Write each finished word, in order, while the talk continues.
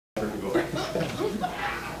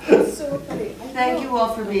Thank you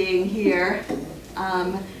all for being here.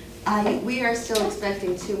 We are still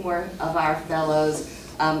expecting 2 more of our fellows,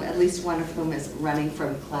 at least one of whom is running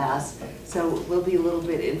from class. So we'll be a little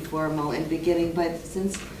bit informal in beginning, but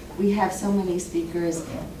since we have so many speakers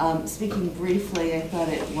speaking briefly, I thought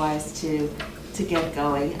it wise to get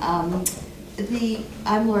going. I'm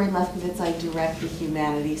Lori Lefkowitz. I direct the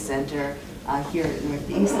Humanities Center here at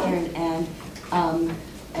Northeastern,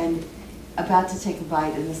 and about to take a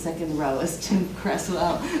bite in the second row is Tim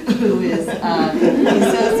Cresswell, who is the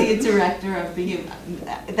Associate Director of the,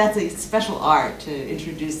 that's a special art to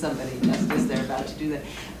introduce somebody just as they're about to do that,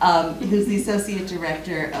 who's the Associate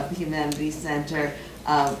Director of the Humanities Center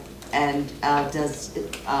and does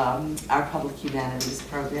our Public Humanities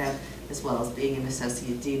program, as well as being an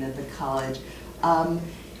Associate Dean at the college.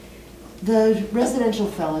 The Residential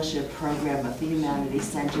Fellowship Program of the Humanities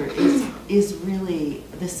Center is really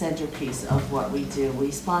the centerpiece of what we do.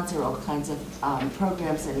 We sponsor all kinds of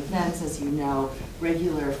programs and events, as you know,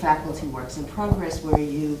 regular faculty works in progress where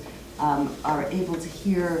you are able to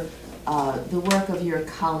hear the work of your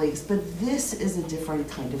colleagues, but this is a different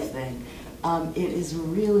kind of thing. It is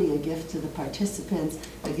really a gift to the participants,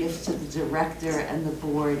 a gift to the director and the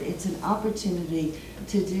board. It's an opportunity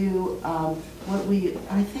to do what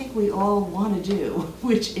I think we all want to do,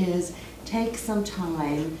 which is take some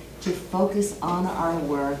time to focus on our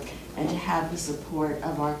work and to have the support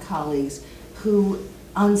of our colleagues who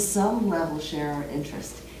on some level share our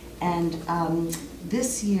interest. And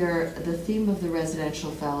this year, the theme of the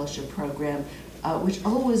Residential Fellowship Program, which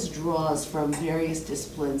always draws from various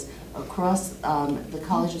disciplines across the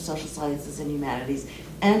College of Social Sciences and Humanities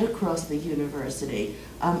and across the university.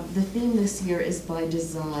 The theme this year is by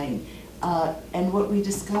design. And what we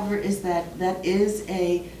discover is that that is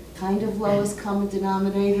a kind of lowest common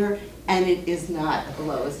denominator, and it is not the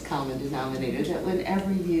lowest common denominator. That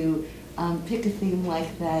whenever you pick a theme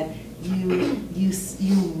like that, you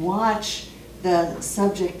watch the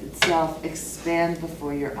subject itself expand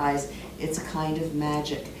before your eyes. It's a kind of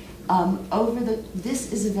magic.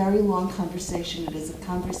 This is a very long conversation. It is a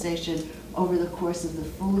conversation over the course of the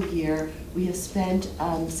full year. We have spent,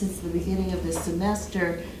 since the beginning of this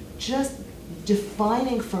semester, just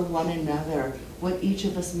defining for one another what each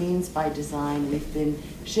of us means by design. We've been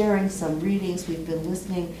sharing some readings. We've been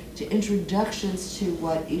listening to introductions to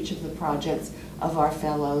what each of the projects of our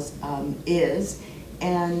fellows is.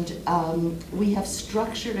 And we have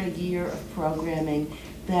structured a year of programming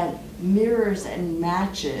that mirrors and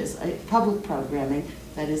matches, public programming,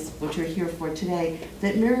 that is what you're here for today,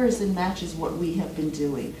 that mirrors and matches what we have been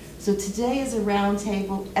doing. So today is a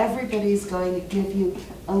roundtable. Everybody's going to give you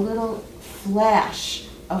a little flash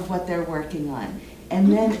of what they're working on.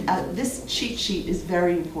 And then this cheat sheet is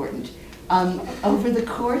very important. Over the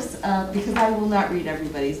course, because I will not read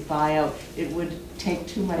everybody's bio, it would take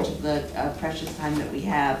too much of the precious time that we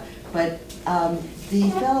have. But the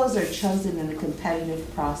fellows are chosen in a competitive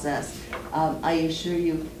process. I assure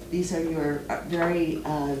you, these are your very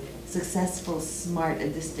successful, smart,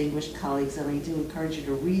 and distinguished colleagues, and I do encourage you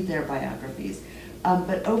to read their biographies.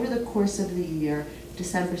 But over the course of the year,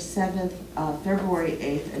 December 7th, February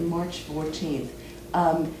 8th, and March 14th,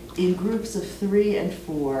 in groups of 3 and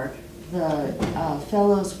 4, the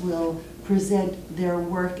fellows will present their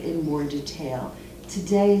work in more detail.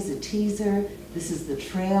 Today is a teaser. This is the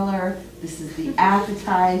trailer. This is the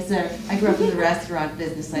appetizer. I grew up in the restaurant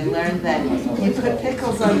business. I learned that you put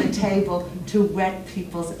pickles on the table to whet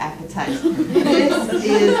people's appetites. This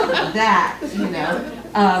is that, you know.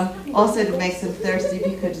 Also to make them thirsty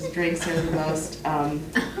because drinks are the most the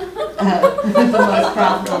most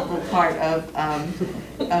profitable part of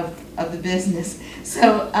the business.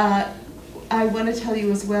 So I want to tell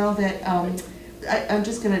you as well that I'm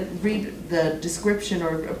just going to read the description,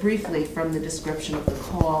 or briefly from the description of the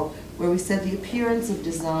call, where we said the appearance of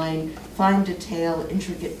design, fine detail,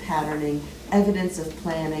 intricate patterning, evidence of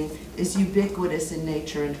planning is ubiquitous in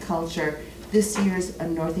nature and culture. This year's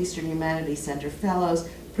Northeastern Humanities Center Fellows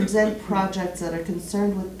present projects that are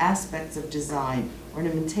concerned with aspects of design,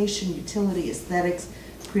 ornamentation, utility, aesthetics,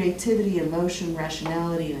 creativity, emotion,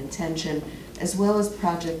 rationality, and intention, as well as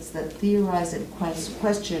projects that theorize and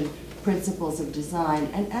question principles of design.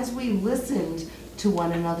 And as we listened to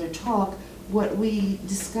one another talk, what we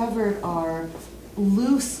discovered are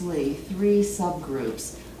loosely 3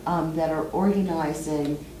 subgroups that are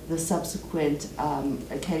organizing the subsequent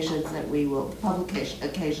occasions that we will, publication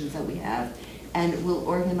occasions that we have, and we'll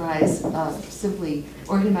organize, simply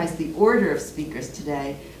organize the order of speakers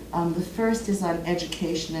today. The first is on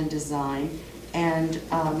education and design. And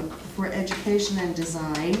for education and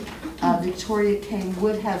design, Victoria Kane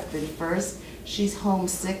would have been first. She's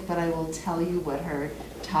homesick, but I will tell you what her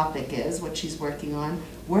topic is, what she's working on.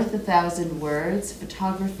 Worth 1,000 Words,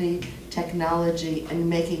 Photography, Technology, and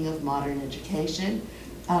Making of Modern Education.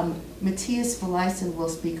 Matthias Verleisen will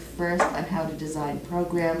speak first on how to design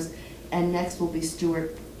programs, and next will be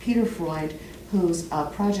Stuart Peterfreund, whose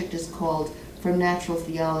project is called From Natural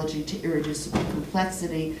Theology to Irreducible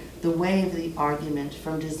Complexity, the way of the argument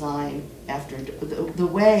from design after the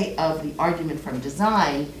way of the argument from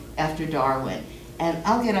design after Darwin. And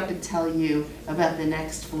I'll get up and tell you about the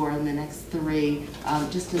next 4 and the next 3,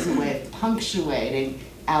 just as a way of punctuating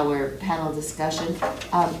our panel discussion.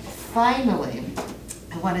 Finally,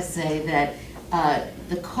 I want to say that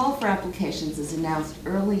the call for applications is announced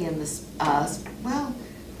early in this, well,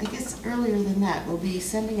 I guess earlier than that. We'll be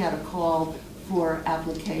sending out a call for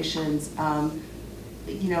applications,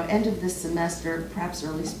 you know, end of this semester, perhaps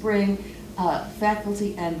early spring.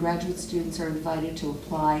 Faculty and graduate students are invited to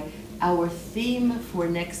apply. Our theme for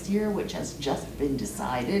next year, which has just been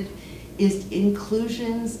decided, is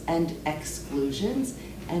inclusions and exclusions,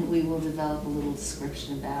 and we will develop a little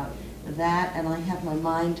description about that. And I have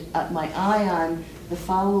my eye on the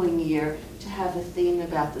following year to have a theme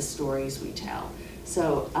about the stories we tell.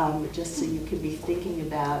 So just so you can be thinking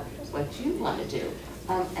about what you want to do.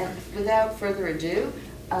 And without further ado,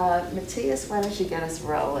 Matthias, why don't you get us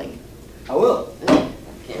rolling? I will.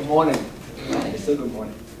 Good morning. It's still good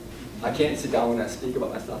morning. I can't sit down when I speak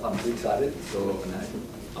about myself. I'm too excited. So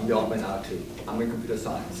I'm the odd man out too. I'm in computer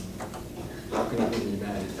science. How can I be a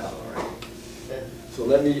humanities fellow, right? So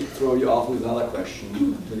let me throw you off with another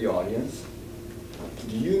question to the audience.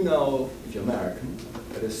 Do you know, if you're American,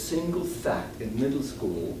 that a single fact in middle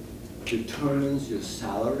school determines your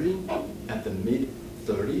salary at the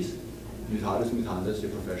mid-30s? Mutatis mutandis, your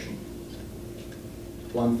profession.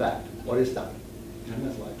 One fact. What is that? Turn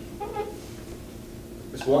that slide.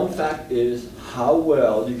 This one fact is how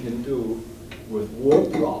well you can do with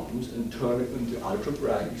word problems and turn it into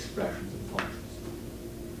algebraic expressions and functions.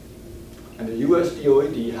 And the US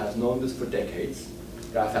DOED has known this for decades.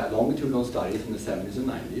 They've had longitudinal studies in the 70s and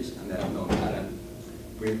 90s, and they have known that, and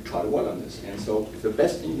we try to work on this. And so it's the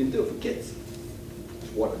best thing you can do for kids.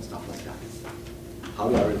 Work and stuff like that. How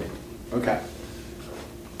do I relate? Okay.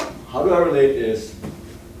 How do I relate is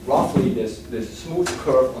roughly this smooth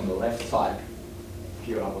curve on the left side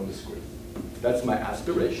here up on the screen. That's my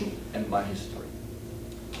aspiration and my history.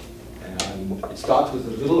 And it starts with a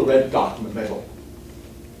little red dot in the middle.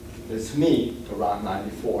 It's me around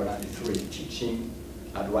 94, 93, teaching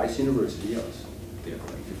at Rice University. I was there for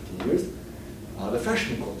like 15 years. The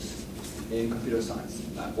freshman course in computer science.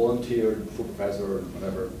 I volunteered, full professor,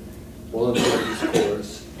 whatever, volunteered this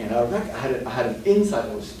course. And I had an insight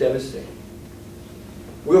that was devastating.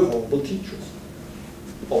 We're horrible teachers.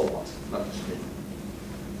 All of us, not just me.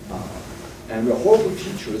 And we're horrible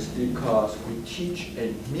teachers because we teach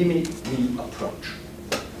a mimic me approach.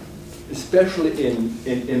 Especially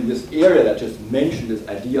in this area that just mentioned, this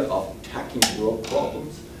idea of attacking world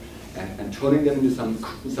problems and turning them into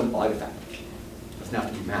some artifact. It doesn't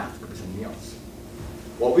have to be math, it could be something else.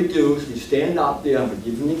 What we do is we stand up there and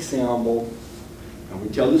we give an example, and we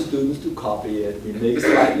tell the students to copy it. We make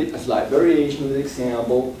a slight variation of the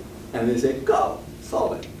example, and they say, go,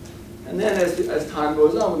 solve it. And then as time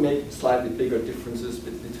goes on, we make slightly bigger differences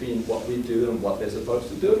between what we do and what they're supposed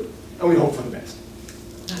to do, and we hope for the best.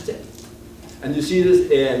 That's it. And you see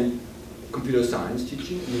this in computer science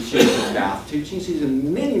teaching, you see this in math teaching, you see this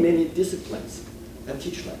in many, many disciplines that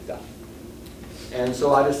teach like that. And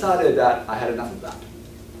so I decided that I had enough of that.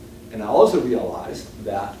 And I also realized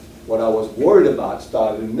that what I was worried about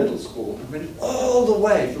started in middle school and went all the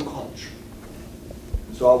way through college.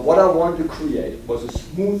 So what I wanted to create was a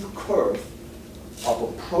smooth curve of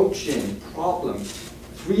approaching problems,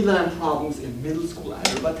 3-line problems in middle school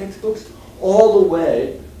algebra textbooks, all the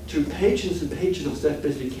way to pages and pages of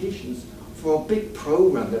specifications for a big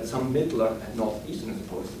program that some middler at Northeastern is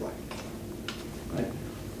supposed to write. Right?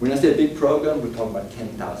 When I say a big program, we're talking about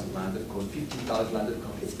 10,000 lines of code, 15,000 lines of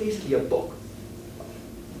code. It's basically a book.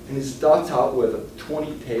 And it starts out with a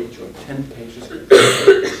 20-page or 10-page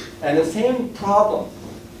description. And the same problem,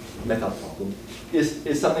 method problem,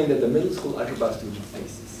 is something that the middle school algebra student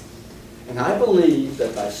faces. And I believe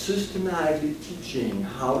that by systematically teaching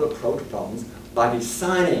how to approach problems, by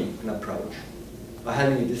designing an approach, by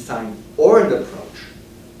having a design-oriented approach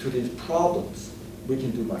to these problems, we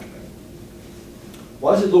can do much better.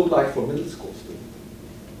 What does it look like for middle school students?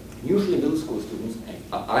 Usually middle school students,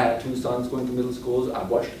 I have 2 sons going to middle schools, I've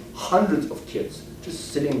watched hundreds of kids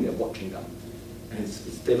just sitting there watching them. And it's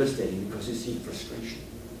devastating because you see frustration.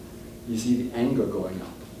 You see the anger going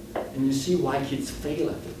up. And you see why kids fail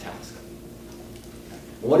at the task.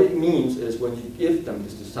 What it means is when you give them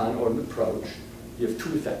this design-oriented approach, you have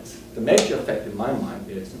two effects. The major effect in my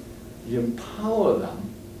mind is you empower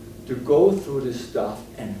them to go through this stuff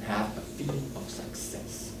and have a feeling of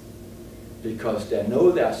success. Because they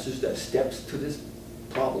know there's steps to this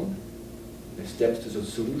problem, there's steps to the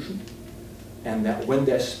solution, and that when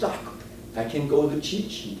they're stuck, they can go to the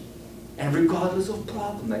cheat sheet. And regardless of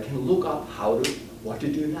problem, they can look up what to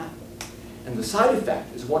do now. And the side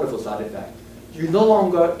effect is a wonderful side effect. You no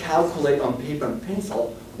longer calculate on paper and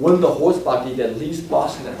pencil when the horse buggy that leaves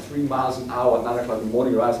Boston at 3 miles an hour at 9 o'clock in the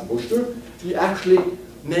morning arrives in Worcester. You actually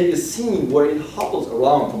make a scene where it hobbles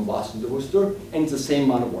around from Boston to Worcester, and it's the same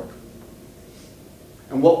amount of work.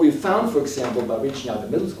 And what we found, for example, by reaching out to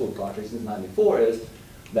middle school projects since '94 is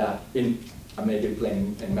that I made it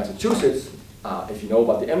plain in Massachusetts, if you know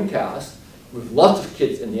about the MCAS, with lots of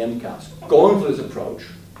kids in the MCAS going through this approach,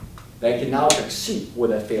 they can now succeed where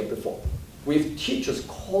they failed before. We have teachers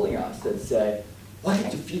calling us that say, why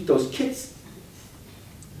did you feed those kids?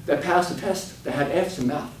 They passed the test, they had F's in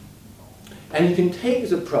math. And you can take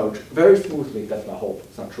this approach very smoothly, that's my hope,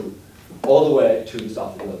 it's not true, all the way to the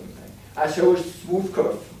software development thing. I show a smooth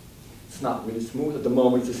curve. It's not really smooth at the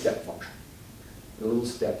moment, it's a step function. A little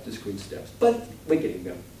step, discrete steps, but we're getting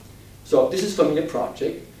there. So this is for me a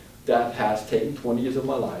project that has taken 20 years of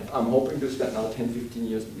my life. I'm hoping to spend another 10, 15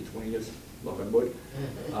 years, maybe 20 years, knock on wood,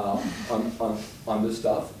 on this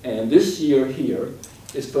stuff. And this year here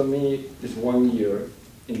is for me, this 1 year,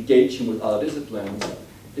 engaging with other disciplines,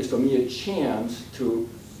 is for me a chance to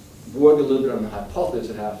work a little bit on a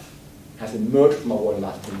hypothesis that has emerged from my work in the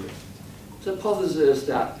last 10 years. The hypothesis is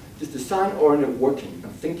that this design-oriented working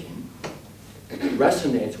and thinking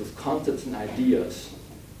resonates with concepts and ideas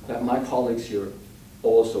that my colleagues here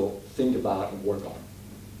also think about and work on.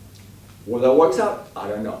 Whether that works out, I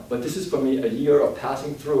don't know. But this is for me a year of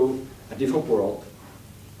passing through a different world.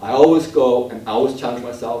 I always go and I always challenge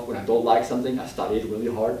myself. When I don't like something, I study it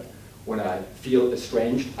really hard. When I feel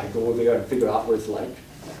estranged, I go there and figure out what it's like.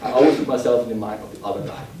 I always put myself in the mind of the other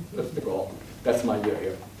guy. That's the goal. That's my year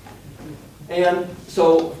here. And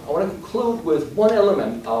so I want to conclude with one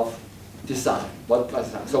element of design. What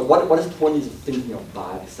is 20 years of thinking of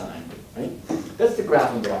by design? Right? That's the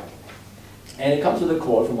graph on the right. And it comes with a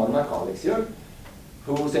quote from one of my colleagues here,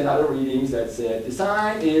 who sent out readings that said,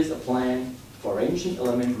 design is a plan for arranging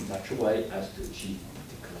elements in such a way as to achieve a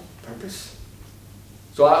particular purpose.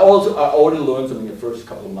 So I already learned something in the first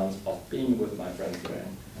couple of months of being with my friends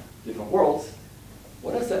in different worlds.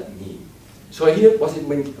 What does that mean? So here, what's it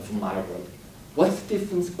mean from my world? What's the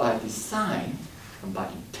difference by design and by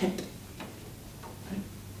intent? Right?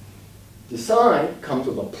 Design comes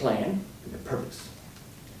with a plan and a purpose.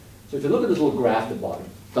 So if you look at this little graph at the bottom,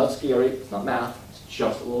 it's not scary, it's not math, it's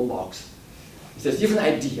just a little box. It says you have an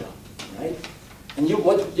idea, right? And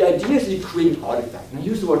the idea is you create an artifact. And I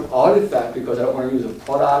use the word artifact because I don't want to use a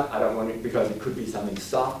product, I don't want it because it could be something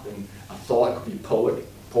soft and a thought, it could be a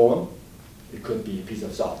poem, it could be a piece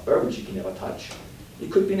of software which you can never touch. It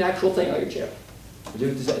could be an actual thing like a chair. You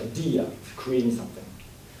have this idea of creating something.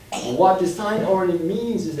 And what design already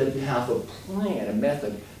means is that you have a plan, a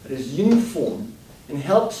method that is uniform and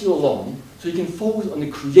helps you along so you can focus on the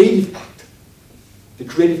creative act, the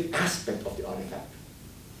creative aspect of the artifact.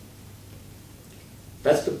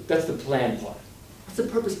 That's the plan part. What's the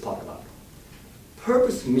purpose part about it?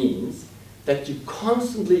 Purpose means that you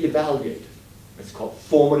constantly evaluate. It's called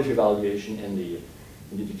formative evaluation in the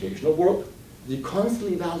educational world. You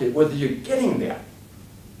constantly evaluate whether you're getting there.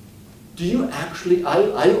 Are you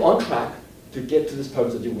on track to get to this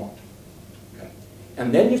purpose that you want? Okay.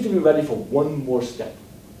 And then you have to be ready for one more step.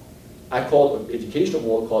 I call it, educational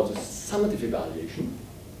world calls it summative evaluation.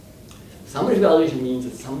 Summative evaluation means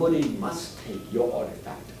that somebody must take your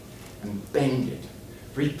artifact and bend it,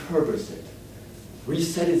 repurpose it,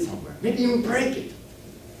 reset it somewhere, maybe even break it.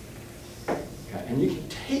 Okay. And you can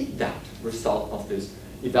take that result of this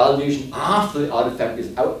evaluation after the artifact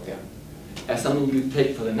is out there as something you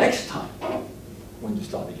take for the next time when you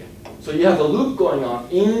start again. So you have a loop going on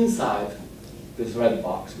inside this red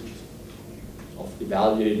box, which is of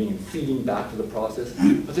evaluating and feeding back to the process.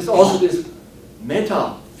 But there's also this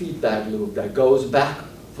meta feedback loop that goes back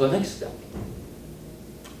for the next step.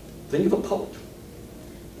 Think of a poet.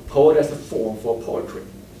 A poet as a form for poetry.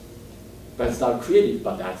 That's not creative,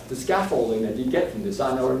 but that's the scaffolding that you get from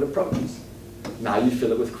design-oriented approaches. Now you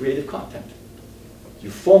fill it with creative content. You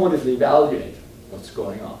formatively evaluate what's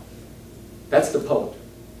going on. That's the poet.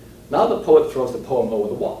 Now the poet throws the poem over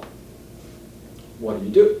the wall.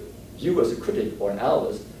 What do? You as a critic or an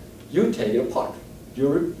analyst, you take it apart.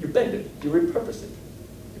 You bend it, you repurpose it,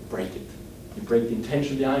 you break it. You break the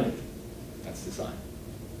intention behind it. That's design.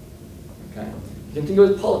 Okay? You can think of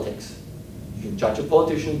it as politics. You can judge a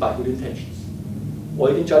politician by good intentions. Or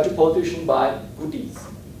you can judge a politician by good deeds.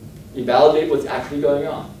 Evaluate what's actually going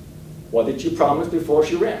on. What did she promise before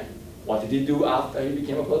she ran? What did he do after he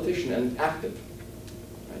became a politician and acted?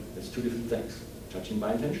 Right? There's two different things. Judging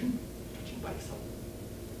by intention, judging by result.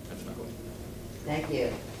 That's my goal. Thank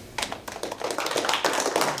you.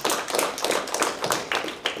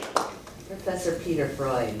 Professor Peter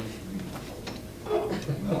Freund.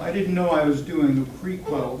 Well, I didn't know I was doing a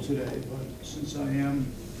prequel today, but since I am,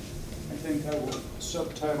 I think I will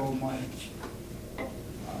subtitle my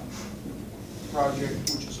project,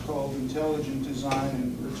 which is called Intelligent Design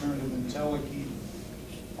and Return of Entelechy,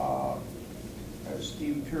 as the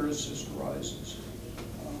empiricist rises.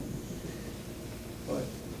 But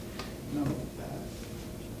none of that.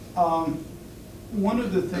 One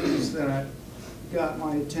of the things that got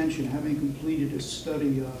my attention, having completed a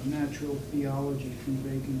study of natural theology from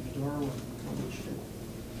Bacon and Darwin, published it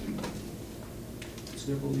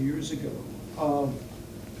several years ago,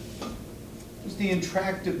 was the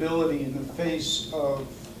intractability in the face of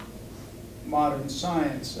modern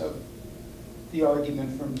science of the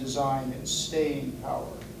argument from design its staying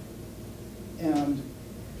power. And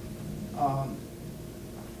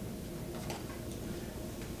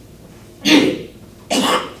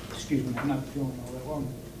excuse me, I'm not feeling all that well.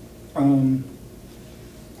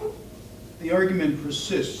 The argument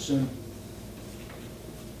persists, and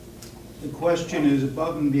the question is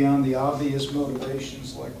above and beyond the obvious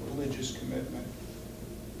motivations like religious commitment.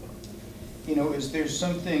 You know, is there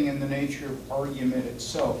something in the nature of argument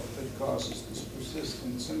itself that causes this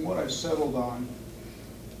persistence? And what I've settled on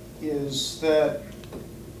is that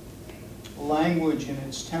language in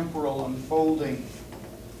its temporal unfolding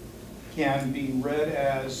can be read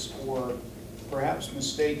as, or perhaps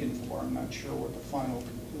mistaken for, I'm not sure what the final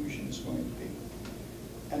conclusion is going to be,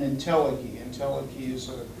 an entelechy. Entelechy is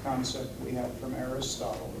a concept we have from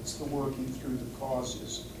Aristotle. It's the working through the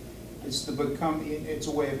causes. It's a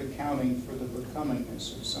way of accounting for the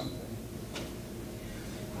becomingness of something.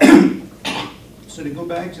 So to go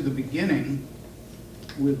back to the beginning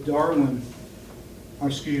with Darwin, or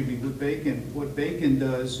excuse me, with Bacon, what Bacon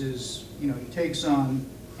does is, you know, he takes on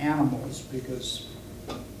animals because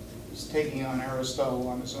he's taking on Aristotle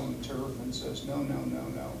on his own turf and says, no, no, no,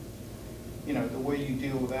 no. You know, the way you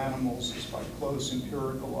deal with animals is by close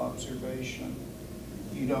empirical observation.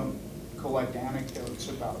 You don't collect anecdotes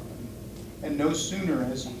about them. And no sooner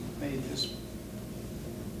has he made this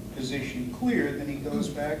position clear than he goes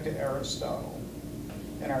back to Aristotle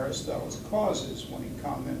and Aristotle's causes when he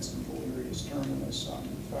comments in Valerius Terminus on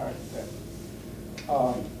the fact that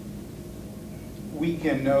we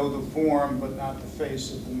can know the form but not the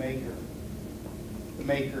face of the maker. The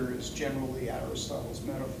maker is generally Aristotle's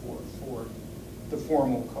metaphor for the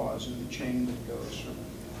formal cause in the chain that goes from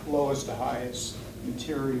lowest to highest,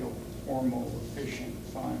 material, formal, efficient,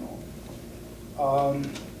 final.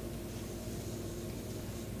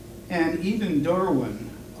 And even Darwin,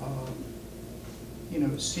 you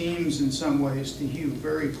know, seems in some ways to hew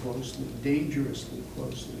very closely, dangerously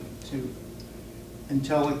closely to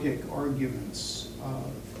entelechic arguments.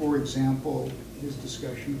 For example, his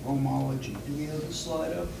discussion of homology. Do we have the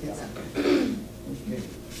slide up? Yeah. Okay.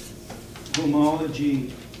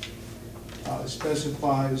 Homology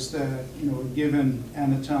specifies that, you know, a given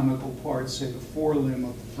anatomical part, say the forelimb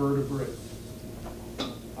of the vertebrate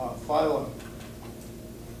phylum,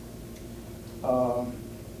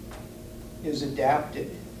 is adapted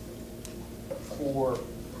for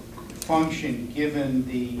function given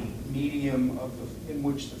the medium of in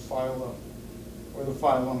which the phylum or the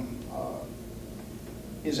phylum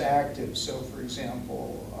is active. So, for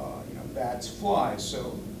example, you know, bats fly,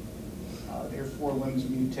 so their forelimbs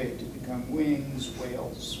mutate to become wings.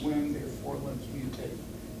 Whales swim, their forelimbs mutate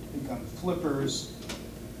to become flippers.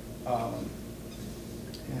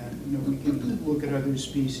 And you know, we can look at other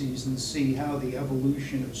species and see how the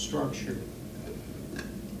evolution of structure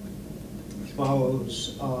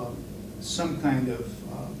follows some kind of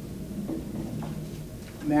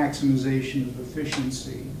maximization of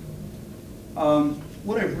efficiency.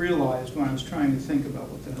 What I've realized when I was trying to think about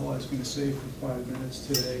what the hell I was going to say for 5 minutes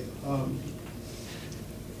today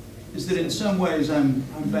is that in some ways I'm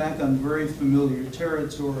back on very familiar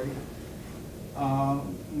territory.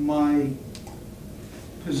 My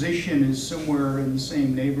position is somewhere in the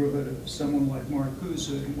same neighborhood of someone like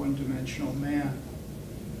Marcuse in One-Dimensional Man,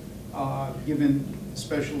 given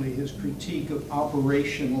especially his critique of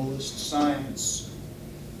operationalist science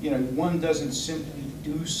one doesn't simply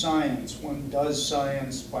do science. One does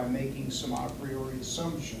science by making some a priori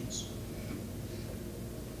assumptions.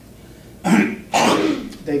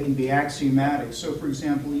 They can be axiomatic. So, for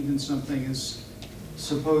example, even something as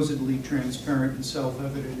supposedly transparent and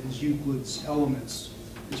self-evident as Euclid's Elements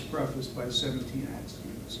is prefaced by 17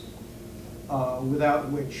 axioms, without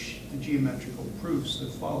which the geometrical proofs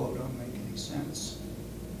that follow don't make any sense.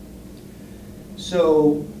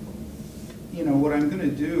 So, what I'm going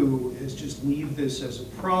to do is just leave this as a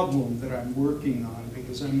problem that I'm working on,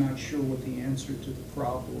 because I'm not sure what the answer to the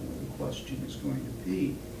problem or the question is going to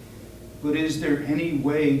be. But is there any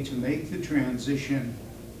way to make the transition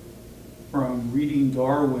from reading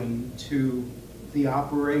Darwin to the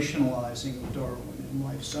operationalizing of Darwin in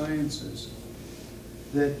life sciences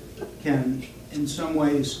that can, in some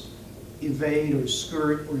ways, evade or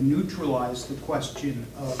skirt or neutralize the question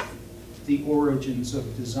of the origins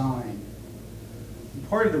of design? And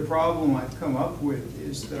part of the problem I've come up with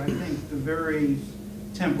is that I think the very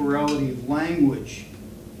temporality of language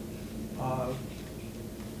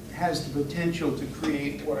has the potential to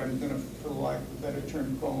create what I'm going to, for lack of a better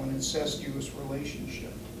term, call an incestuous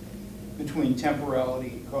relationship between temporality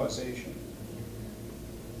and causation.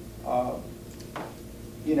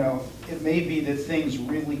 It may be that things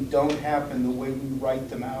really don't happen the way we write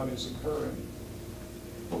them out as occurring.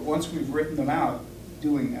 But once we've written them out,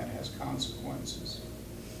 doing that has consequences.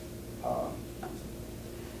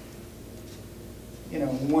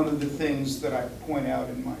 One of the things that I point out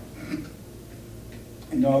in my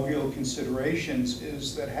inaugural considerations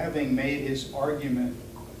is that, having made his argument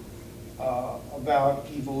about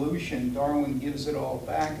evolution, Darwin gives it all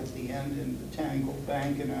back at the end in the tangled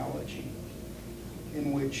bank analogy,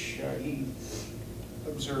 in which he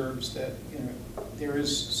observes that there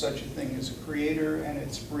is such a thing as a creator, and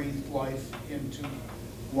it's breathed life into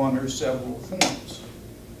one or several forms.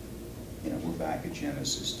 We're back at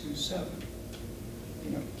Genesis 2:7.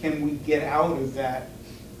 Can we get out of that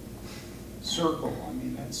circle? I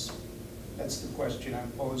mean, that's the question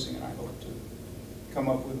I'm posing, and I hope to come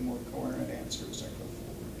up with a more coherent answer as I go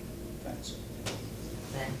forward. Thanks.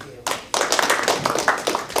 Thank you.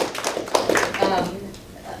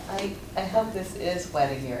 I hope this is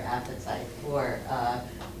whetting your appetite for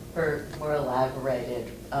more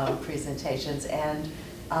elaborated presentations. And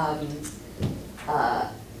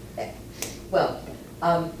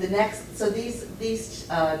the next, so these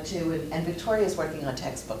two, and Victoria's working on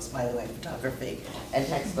textbooks, by the way, photography and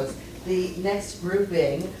textbooks. The next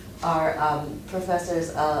grouping are Professors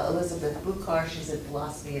Elizabeth Buchar, she's in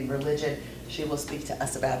philosophy and religion. She will speak to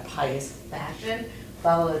us about pious fashion,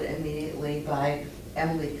 followed immediately by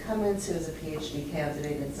Emily Cummins, who is a PhD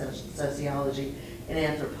candidate in sociology and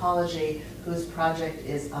anthropology, whose project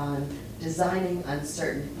is on designing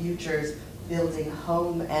uncertain futures, building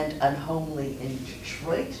home and unhomely in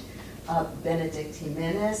Detroit. Benedict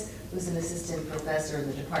Jimenez, who's an assistant professor in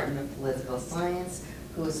the Department of Political Science,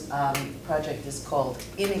 whose project is called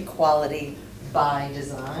Inequality by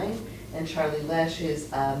Design. And Charlie Lesh,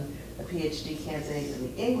 who's a PhD candidate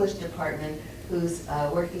in the English department, who's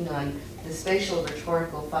working on the spatial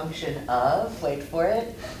rhetorical function of, wait for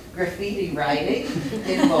it, graffiti writing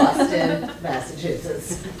in Boston,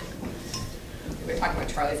 Massachusetts. We're talking about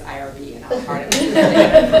Charlie's IRB and how hard it was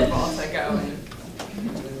for people to go and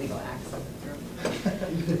do legal access.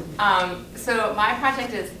 So my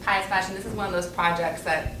project is Pious Fashion. This is one of those projects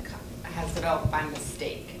that has developed by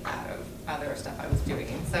mistake out of other stuff I was doing.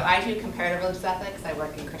 So I do comparative religious ethics. I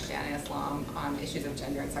work in Christianity and Islam on issues of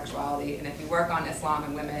gender and sexuality. And if you work on Islam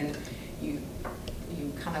and women, you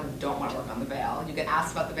kind of don't want to work on the veil. You get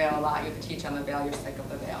asked about the veil a lot. You have to teach on the veil. You're sick of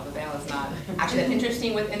the veil. The veil is not actually that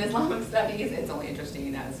interesting within Islamic studies. It's only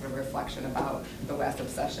interesting as a reflection about the West's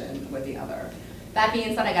obsession with the other. That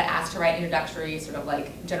being said, I got asked to write an introductory sort of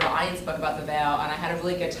like general audience book about the veil, and I had a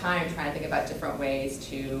really good time trying to think about different ways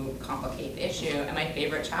to complicate the issue. And my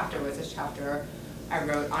favorite chapter was this chapter I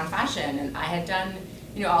wrote on fashion. And I had done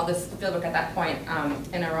all this fieldwork at that point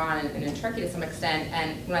in Iran and in Turkey to some extent.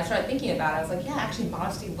 And when I started thinking about it, I was like, yeah, actually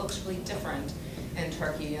modesty looks really different in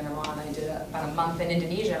Turkey and Iran. I did about a month in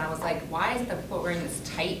Indonesia, and I was like, why is it that people wearing this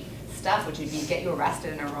tight stuff, which would get you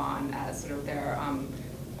arrested in Iran as sort of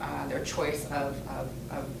their choice of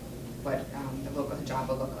what the local hijab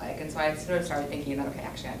would look like. And so I sort of started thinking that, okay,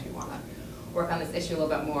 actually I do want to work on this issue a little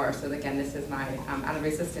bit more. So again, this is my, out of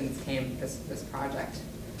resistance came this project.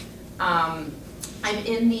 I'm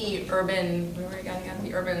in the urban, where were we going on?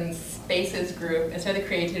 The urban spaces group instead of the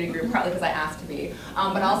creativity group, partly because I asked to be,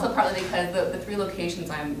 but also partly because the three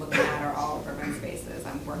locations I'm looking at are all urban spaces.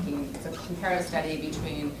 I'm working, it's a comparative study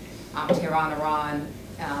between Tehran, Iran,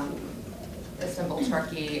 Istanbul,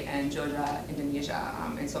 Turkey, and Jogja, Indonesia.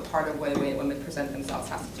 And so part of the way women present themselves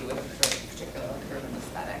has to do with a particular urban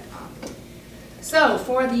aesthetic. So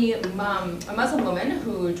for a Muslim woman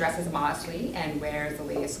who dresses modestly and wears the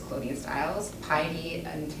latest clothing styles, piety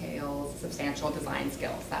entails substantial design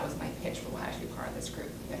skills. That was my pitch for why I should be part of this group.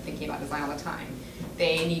 They're thinking about design all the time.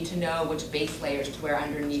 They need to know which base layers to wear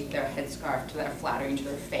underneath their headscarf that are flattering to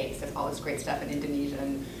their face. There's all this great stuff in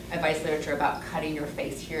Indonesian advice literature about cutting your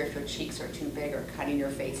face here if your cheeks are too big, or cutting your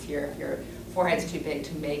face here if your forehead's too big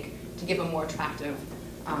to give a more attractive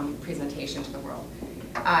presentation to the world.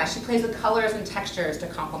 She plays with colors and textures to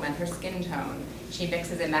complement her skin tone. She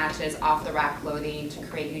mixes and matches off-the-rack clothing to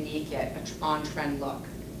create unique yet on-trend look.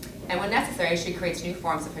 And when necessary, she creates new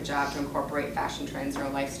forms of hijab to incorporate fashion trends in her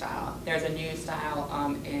lifestyle. There's a new style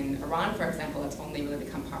in Iran, for example, that's only really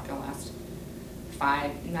become popular in the last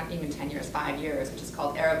 5 years, which is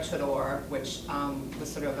called Arab chador, which was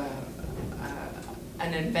sort of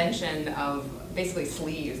an invention of basically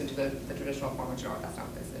sleeves into the traditional form of chador. That's not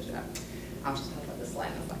what this is yet. I'll just talk about this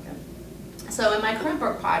slide in a second. So in my current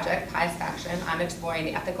book project, Pies Fashion, I'm exploring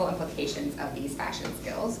the ethical implications of these fashion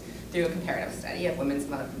skills through a comparative study of Muslim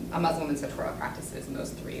women's sartorial practices in those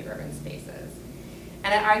 3 urban spaces.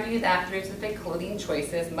 And I argue that through specific clothing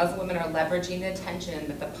choices, Muslim women are leveraging the attention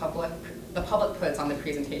that the public puts on the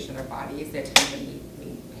presentation of their bodies, the attention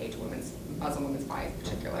we pay to Muslim women's bodies in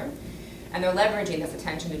particular. And they're leveraging this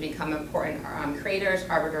attention to become important creators,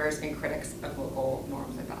 arbiters, and critics of local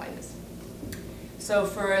norms and values. So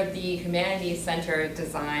for the Humanities Center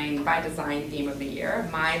Design by Design theme of the year,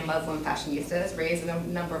 my Muslim fashionistas raised a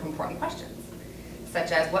number of important questions,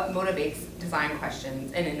 such as what motivates design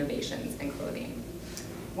questions and innovations in clothing?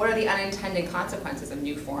 What are the unintended consequences of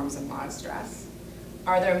new forms of modest dress?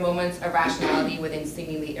 Are there moments of rationality within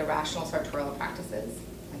seemingly irrational sartorial practices,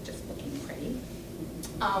 like just looking pretty?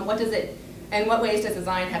 In what ways does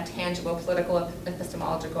design have tangible political,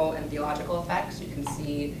 epistemological, and theological effects? You can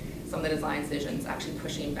see some of the design decisions actually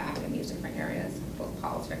pushing back in these different areas, both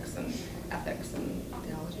politics and ethics and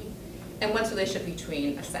theology. And what's the relationship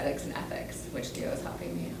between aesthetics and ethics, which Theo is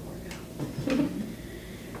helping me work out.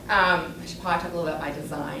 I should probably talk a little bit about my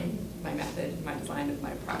design, my method, my design of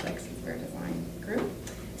my projects, since we're a design group.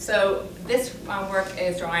 So this work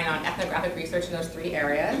is drawing on ethnographic research in those 3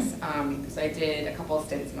 areas. So I did a couple of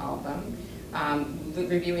stints in all of them,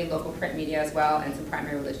 reviewing local print media as well, and some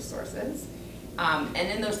primary religious sources. And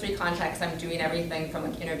in those 3 contexts, I'm doing everything from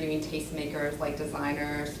like interviewing tastemakers, like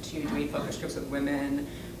designers, to doing focus groups with women,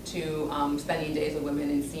 to spending days with women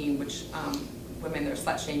and seeing which women they're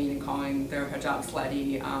slut-shaming and calling their hijab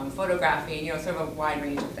slutty, photographing, sort of a wide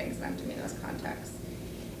range of things that I'm doing in those contexts.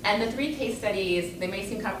 And the 3 case studies, they may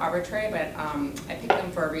seem kind of arbitrary, but I picked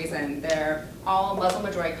them for a reason. They're all Muslim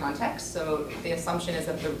majority contexts, so the assumption is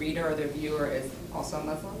that the reader or the viewer is also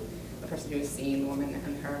Muslim, the person who is seeing the woman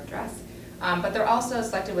in her dress. But they're also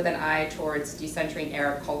selected with an eye towards decentering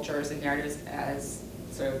Arab cultures and narratives as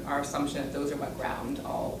sort of our assumption that those are what ground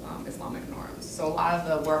all Islamic norms. So a lot of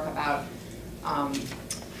the work about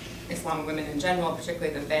Islamic women in general,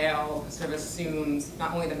 particularly the veil, sort of assumes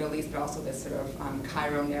not only the Middle East, but also this sort of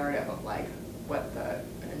Cairo narrative of like what the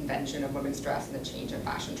invention of women's dress and the change in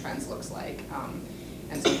fashion trends looks like.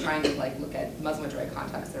 And so trying to like look at Muslim majority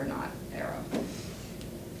contexts that are not Arab.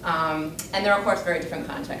 And there are, of course, very different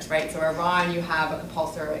contexts, right? So Iran, you have a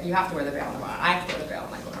compulsory, you have to wear the veil in Iran. I have to wear the veil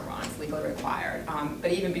when I go to Iran. It's legally required.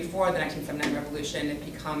 But even before the 1979 revolution, it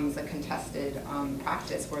becomes a contested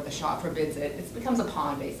practice where the Shah forbids it. It becomes a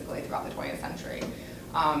pawn, basically, throughout the 20th century.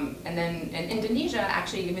 And then in Indonesia,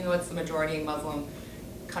 actually, even though it's the majority Muslim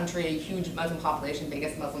country, huge Muslim population,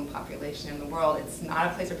 biggest Muslim population in the world, it's not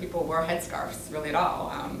a place where people wear headscarves, really at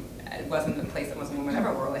all. It wasn't a place that Muslim women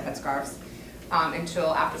ever wore headscarves.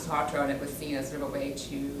 Until after Suharto, and it was seen as sort of a way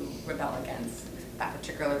to rebel against that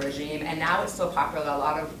particular regime. And now it's so popular that a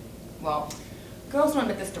lot of, well, girls don't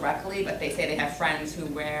admit this directly, but they say they have friends who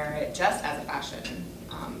wear it just as a fashion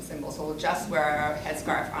symbol. So we'll just wear a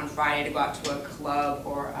headscarf on Friday to go out to a club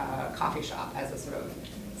or a coffee shop as a sort of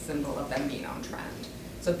symbol of them being on trend.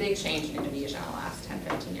 So big change in Indonesia in the last 10,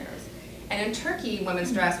 15 years. And in Turkey,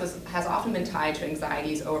 women's dress has often been tied to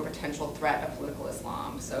anxieties over potential threat of political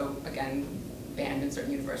Islam. So again, banned in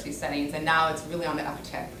certain university settings, and now it's really on the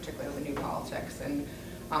uptick, particularly with the new politics, and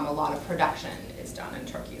a lot of production is done in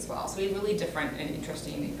Turkey as well. So we have really different and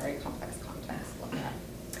interesting and very complex contexts to look at.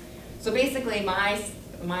 So basically, my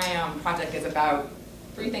project is about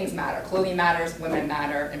 3 things matter. Clothing matters, women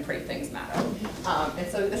matter, and pretty things matter. And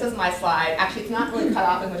so this is my slide. Actually, it's not really cut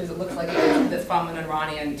off as much as it looks like it is. It's from an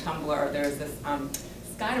Iranian Tumblr. There's this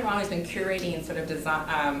guy in Iran has been curating sort of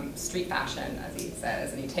design, street fashion, as he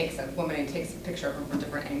says, and he takes a woman and he takes a picture of her from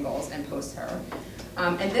different angles and posts her.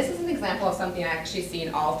 And this is an example of something I actually see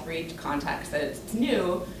in all three contexts, that it's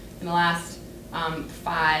new in the last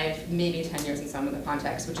 5, maybe 10 years in some of the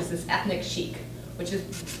contexts, which is this ethnic chic, which is,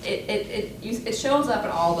 it shows up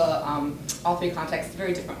in all three contexts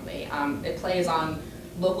very differently. It plays on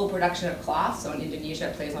local production of cloth, so in Indonesia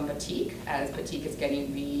it plays on batik, as batik is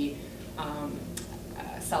getting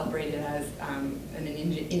celebrated as an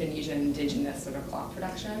Indonesian indigenous sort of cloth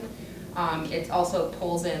production. It also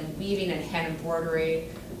pulls in weaving and hand embroidery.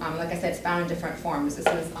 Like I said, it's found in different forms. This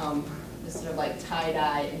is this sort of like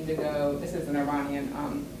tie-dye, indigo. This is an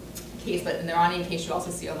Iranian case, but in the Iranian case you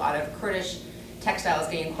also see a lot of Kurdish textiles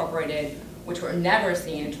getting incorporated, which were never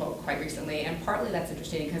seen until quite recently, and partly that's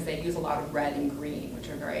interesting because they use a lot of red and green, which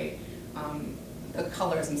are very, the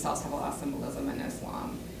colors themselves have a lot of symbolism in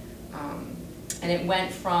Islam. And it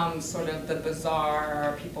went from sort of the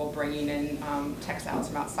bazaar, people bringing in textiles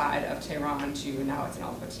from outside of Tehran, to now it's in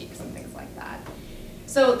all boutiques and things like that.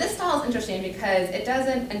 So this style is interesting because it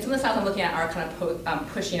doesn't, and some of the styles I'm looking at are kind of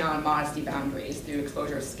pushing on modesty boundaries through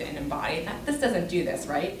exposure of skin and body. This doesn't do this,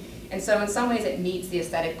 right? And so in some ways it meets the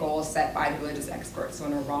aesthetic goals set by the religious experts. So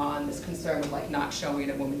in Iran, this concern with like not showing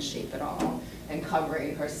a woman's shape at all and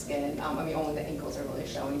covering her skin. I mean, only the ankles are really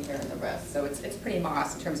showing here and the wrists. So it's pretty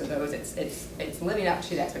modest in terms of those. It's living up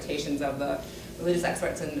to the expectations of the religious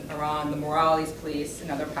experts in Iran, the moralities police, and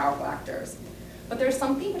other powerful actors. But there's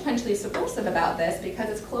something potentially subversive about this because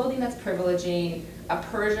it's clothing that's privileging a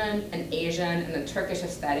Persian, an Asian, and a Turkish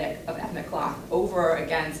aesthetic of ethnic cloth over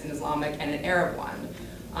against an Islamic and an Arab one.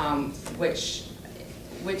 Which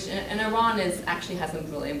in Iran actually has some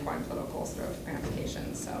really important political sort of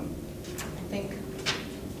ramifications. So I think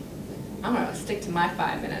I'm gonna stick to my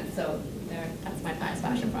 5 minutes. So that's my pious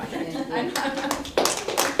fashion project.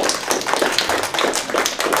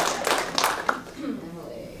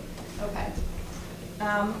 Okay.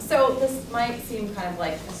 So this might seem kind of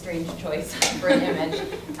like a strange choice for an image,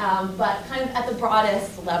 but kind of at the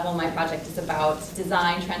broadest level, my project is about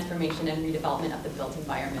design, transformation, and redevelopment of the built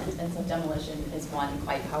environment. And so demolition is one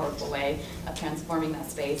quite powerful way of transforming that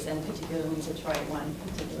space, and particularly in Detroit, one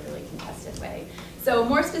particularly contested way. So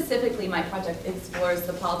more specifically, my project explores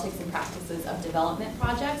the politics and practices of development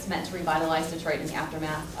projects meant to revitalize Detroit in the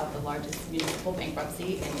aftermath of the largest municipal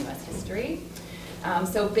bankruptcy in U.S. history.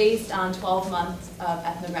 So based on 12 months of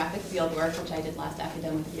ethnographic fieldwork, which I did last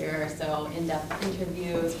academic year, so in-depth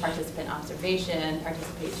interviews, participant observation,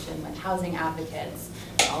 participation with housing advocates,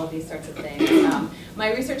 all of these sorts of things.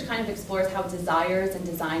 My research kind of explores how desires and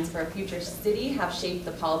designs for a future city have shaped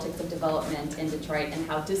the politics of development in Detroit and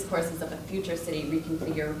how discourses of a future city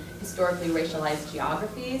reconfigure historically racialized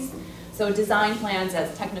geographies. So design plans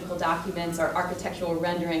as technical documents or architectural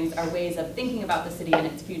renderings are ways of thinking about the city and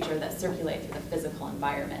its future that circulate through the physical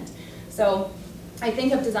environment. So I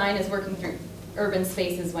think of design as working through urban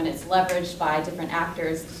spaces when it's leveraged by different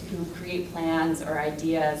actors who create plans or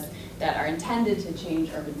ideas that are intended to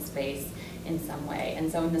change urban space in some way.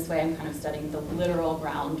 And so in this way, I'm kind of studying the literal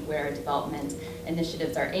ground where development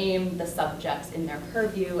initiatives are aimed, the subjects in their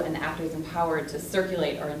purview, and the actors empowered to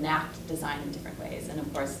circulate or enact design in different ways. And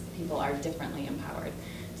of course, people are differently empowered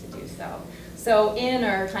to do so. So in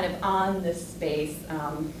or kind of on this space,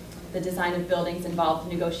 the design of buildings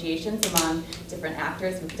involved negotiations among different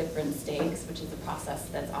actors with different stakes, which is a process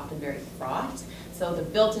that's often very fraught. So the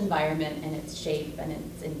built environment and its shape and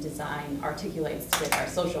its design articulates with our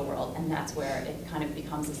social world, and that's where it kind of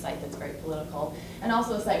becomes a site that's very political, and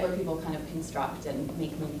also a site where people kind of construct and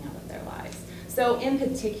make meaning out of their lives. So in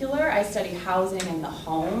particular, I study housing and the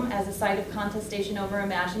home as a site of contestation over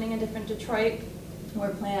imagining a different Detroit,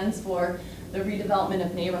 where plans for the redevelopment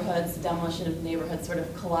of neighborhoods, demolition of neighborhoods sort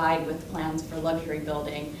of collide with plans for luxury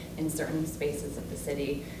building in certain spaces of the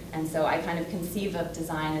city. And so I kind of conceive of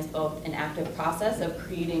design as both an active process of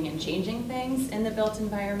creating and changing things in the built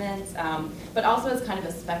environment, but also as kind of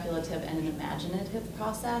a speculative and an imaginative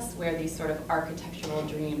process where these sort of architectural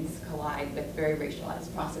dreams collide with very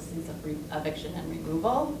racialized processes of eviction and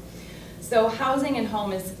removal. So housing and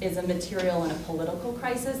home is a material in a political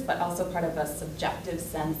crisis, but also part of a subjective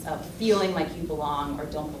sense of feeling like you belong or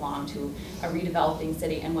don't belong to a redeveloping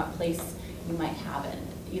city and what place you might have it,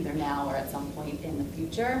 either now or at some point in the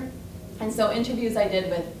future. And so interviews I did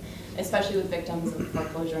with, especially with victims of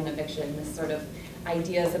foreclosure and eviction, this sort of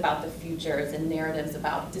ideas about the futures and narratives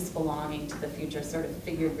about disbelonging to the future sort of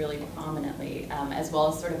figured really prominently, as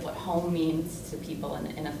well as sort of what home means to people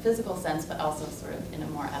in a physical sense, but also sort of in a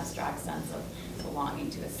more abstract sense of belonging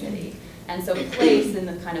to a city. And so place in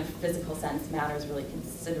the kind of physical sense matters really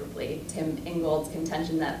considerably. Tim Ingold's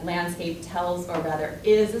contention that landscape tells, or rather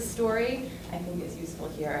is, a story, I think is useful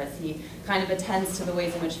here as he kind of attends to the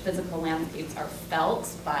ways in which physical landscapes are felt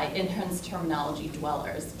by, in his terminology,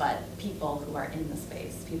 dwellers, but people who are in the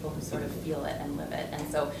space, people who sort of feel it and live it. And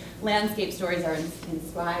so landscape stories are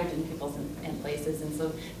inscribed in people's and places, and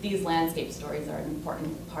so these landscape stories are an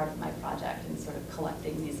important part of my project, and sort of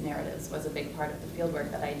collecting these narratives was a big part of the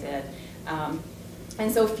fieldwork that I did.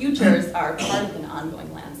 And so futures are part of an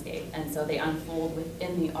ongoing landscape, and so they unfold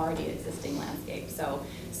within the already existing landscape. So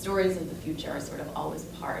stories of the future are sort of always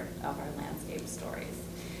part of our landscape stories.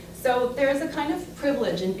 So there's a kind of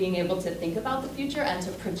privilege in being able to think about the future and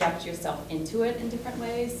to project yourself into it in different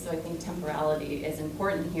ways. So I think temporality is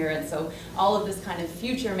important here, and so all of this kind of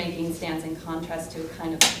future making stands in contrast to a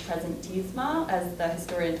kind of presentisme, as the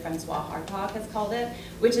historian Francois Hartog has called it,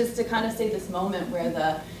 which is to kind of say this moment where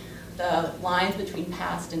the lines between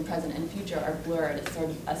past and present and future are blurred. It's sort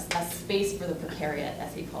of a space for the precariat,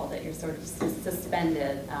 as he called it. You're sort of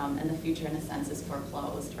suspended, and the future, in a sense, is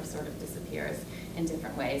foreclosed or sort of disappears in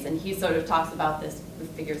different ways. And he sort of talks about this with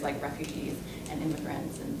figures like refugees and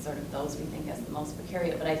immigrants and sort of those we think as the most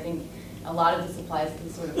precariat. But I think a lot of this applies to the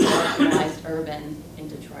sort of organized urban in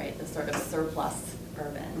Detroit, the sort of surplus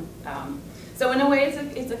urban. So in a way,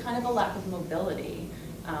 it's a kind of a lack of mobility.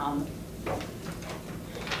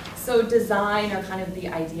 So design, or kind of the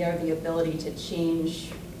idea or the ability to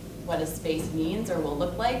change what a space means or will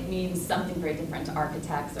look like, means something very different to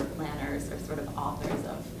architects or planners or sort of authors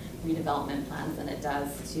of redevelopment plans than it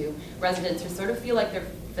does to residents who sort of feel like their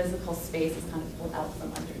physical space is kind of pulled out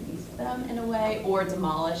from underneath them in a way, or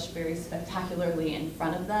demolished very spectacularly in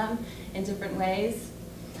front of them in different ways.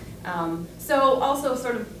 So also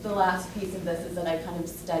sort of the last piece of this is that I kind of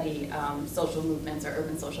study social movements or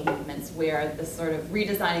urban social movements where the sort of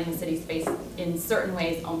redesigning the city space in certain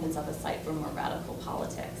ways opens up a site for more radical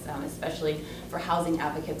politics, especially for housing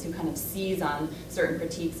advocates who kind of seize on certain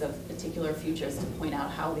critiques of particular futures to point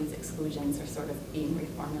out how these exclusions are sort of being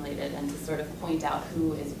reformulated and to sort of point out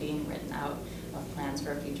who is being written out of plans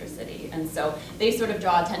for a future city. And so they sort of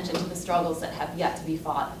draw attention to the struggles that have yet to be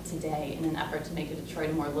fought today in an effort to make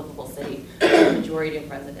Detroit a more livable city for the majority of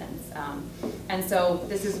residents. And so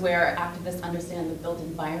this is where activists understand the built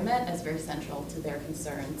environment as very central to their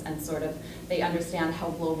concerns, and sort of they understand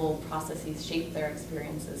how global processes shape their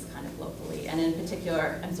experiences kind of locally. And in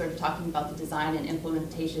particular, I'm sort of talking about the design and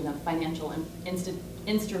implementation of financial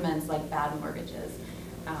instruments like bad mortgages,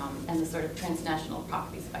 and the sort of transnational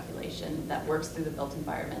property speculation that works through the built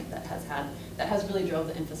environment that has really drove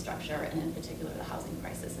the infrastructure, and in particular the housing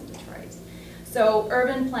crisis in Detroit. So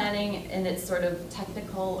urban planning in its sort of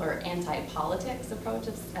technical or anti-politics approach,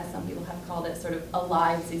 as some people have called it, sort of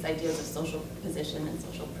aligns these ideas of social position and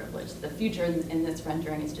social privilege. The future in this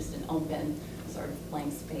rendering is just an open sort of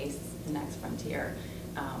blank space, the next frontier.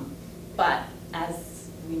 But as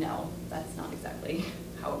we know, that's not exactly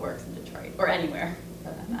how it works in Detroit, or anywhere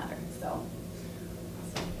for that matter. So I'll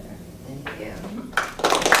stop there. Thank you.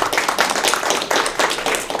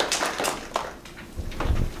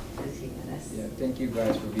 Yeah, thank you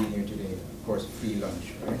guys for being here today. Of course, free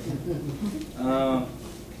lunch, right?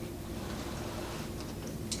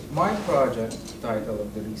 My project title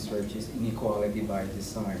of the research is Inequality by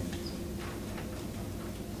Design.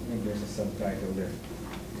 I think there's a subtitle there.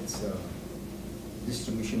 It's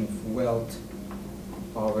distribution of wealth,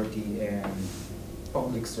 poverty, and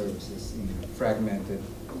public services in a fragmented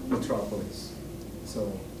metropolis.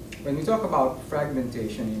 So when we talk about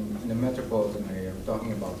fragmentation in the metropolitan area, we're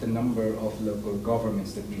talking about the number of local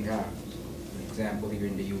governments that we have. For example, here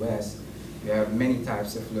in the US, we have many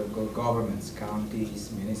types of local governments: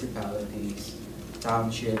 counties, municipalities,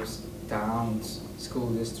 townships, towns,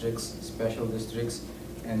 school districts, special districts,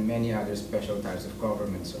 and many other special types of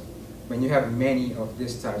governments. So when you have many of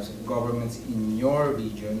these types of governments in your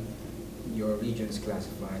region is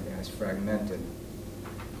classified as fragmented.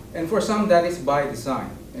 And for some, that is by design,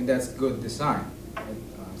 and that's good design, right?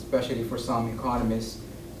 Especially for some economists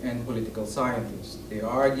and political scientists. They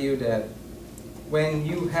argue that when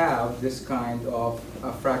you have this kind of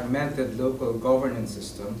a fragmented local governance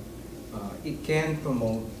system, it can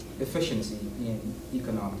promote efficiency in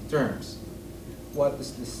economic terms. What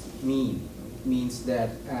does this mean? It means that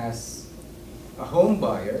as a home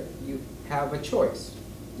buyer, you have a choice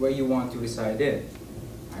where you want to reside in,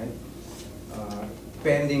 right?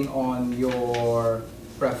 Depending on your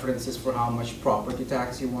preferences for how much property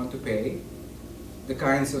tax you want to pay, the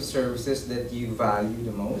kinds of services that you value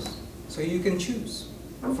the most. So you can choose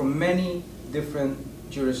from many different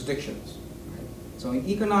jurisdictions. Right? So in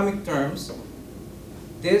economic terms,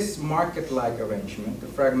 this market-like arrangement, the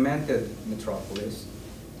fragmented metropolis,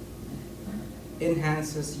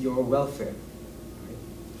 enhances your welfare. Right?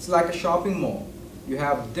 It's like a shopping mall. You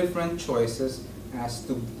have different choices as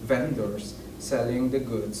to vendors selling the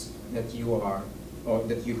goods that you are or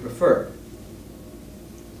that you prefer.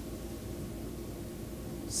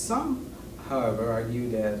 Some, however, argue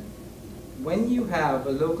that when you have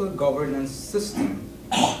a local governance system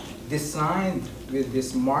designed with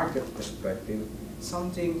this market perspective,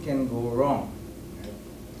 something can go wrong. Right?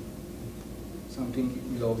 Something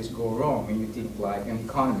will always go wrong when you think like an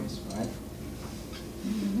economist, right?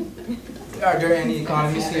 Are there any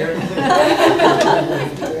economists here?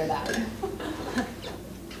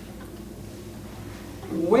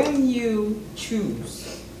 When you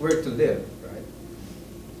choose where to live, right,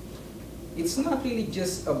 it's not really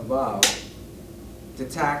just about the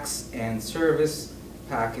tax and service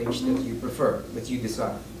package that you prefer, that you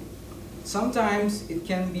decide. Sometimes it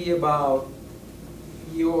can be about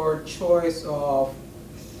your choice of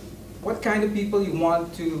what kind of people you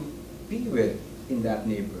want to be with in that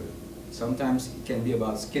neighborhood. Sometimes it can be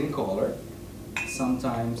about skin color.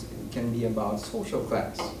 Sometimes it can be about social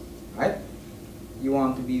class, right? You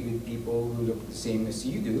want to be with people who look the same as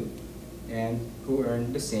you do and who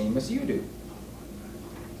earn the same as you do.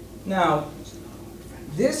 Now,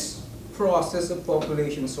 this process of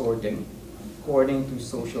population sorting according to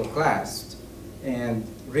social class and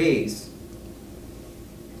race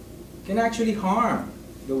can actually harm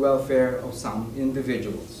the welfare of some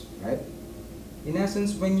individuals, right? In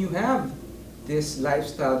essence, when you have these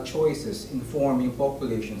lifestyle choices informing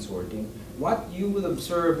population sorting, what you will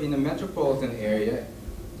observe in a metropolitan area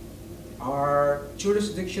are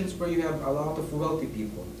jurisdictions where you have a lot of wealthy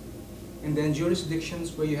people, and then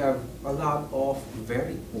jurisdictions where you have a lot of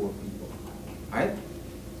very poor people, right?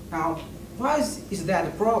 Now, why is that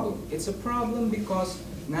a problem? It's a problem because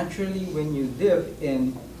naturally when you live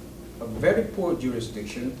in a very poor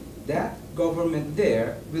jurisdiction, that government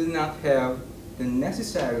there will not have the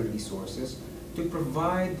necessary resources to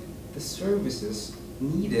provide the services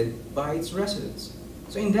needed by its residents.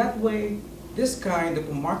 So in that way, this kind of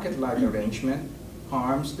a market-like arrangement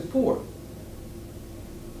harms the poor,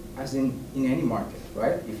 as in any market,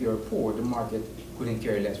 right? If you're poor, the market couldn't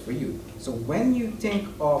care less for you. So when you think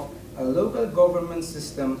of a local government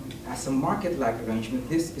system as a market-like arrangement,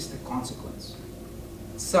 this is the consequence.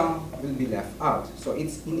 Some will be left out. So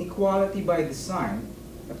it's inequality by design,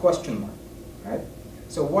 a question mark, right?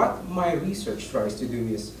 So what my research tries to do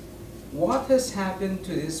is, what has happened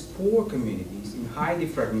to these poor communities in highly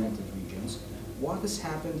fragmented regions? What has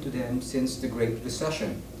happened to them since the Great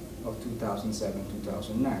Recession of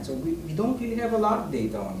 2007-2009? So we don't really have a lot of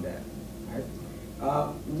data on that, right?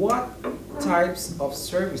 What types of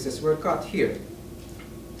services were cut here?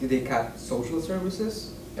 Did they cut social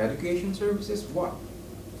services, education services, what?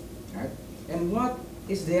 Right? And what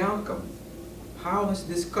is the outcome? How has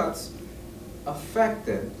these cuts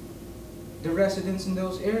affected the residents in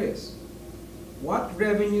those areas? What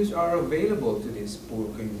revenues are available to these poor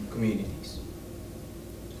communities?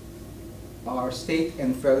 Are state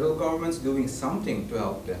and federal governments doing something to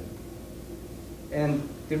help them? And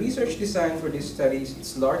the research design for these studies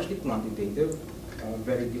is largely quantitative,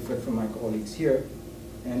 very different from my colleagues here,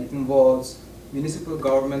 and it involves municipal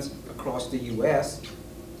governments across the US,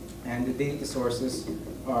 and the data sources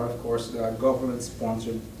are, of course, the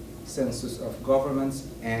government-sponsored census of governments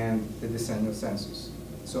and the decennial census.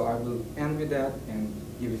 So I will end with that and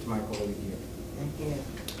give it to my colleague here. Thank you.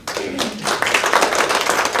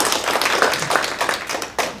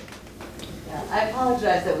 I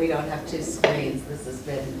apologize that we don't have two screens. This has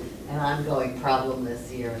been an ongoing problem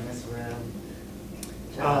this year in this room.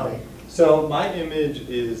 Charlie. So my image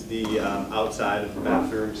is the outside of the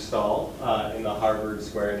bathroom stall in the Harvard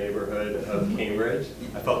Square neighborhood of Cambridge.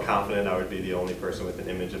 I felt confident I would be the only person with an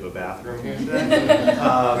image of a bathroom here today.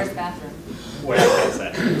 Where's the bathroom? Where I can't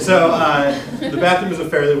say. So the bathroom is a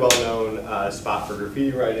fairly well-known spot for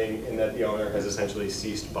graffiti writing in that the owner has essentially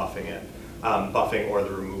ceased buffing it. Buffing or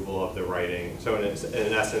the removal of the writing. So in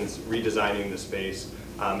essence, redesigning the space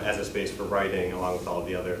as a space for writing along with all of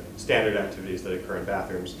the other standard activities that occur in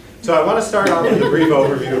bathrooms. So I want to start off with a brief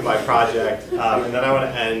overview of my project, and then I want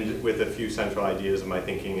to end with a few central ideas of my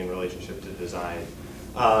thinking in relationship to design.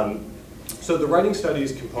 So the writing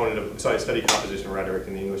studies component of, so I study composition and rhetoric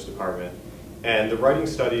in the English department, and the writing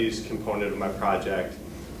studies component of my project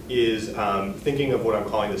is thinking of what I'm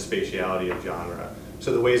calling the spatiality of genre.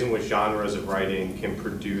 So the ways in which genres of writing can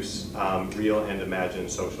produce real and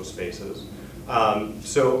imagined social spaces.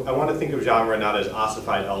 So I want to think of genre not as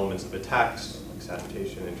ossified elements of a text,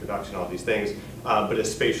 accentuation, introduction, all these things, but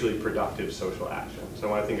as spatially productive social action. So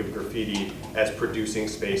I want to think of graffiti as producing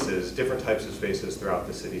spaces, different types of spaces throughout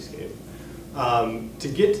the cityscape. To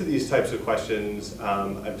get to these types of questions,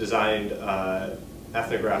 I've designed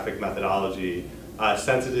ethnographic methodology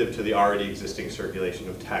sensitive to the already existing circulation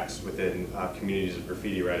of text within communities of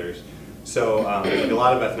graffiti writers. So like a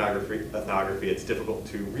lot of ethnography, it's difficult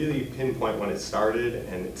to really pinpoint when it started,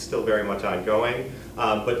 and it's still very much ongoing.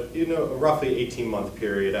 But in a roughly 18-month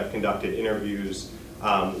period, I've conducted interviews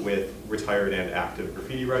with retired and active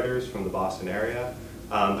graffiti writers from the Boston area.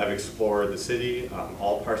 I've explored the city,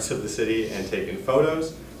 all parts of the city, and taken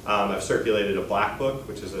photos. I've circulated a black book,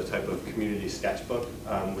 which is a type of community sketchbook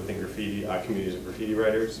within graffiti communities of graffiti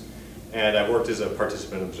writers. And I've worked as a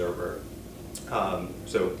participant observer,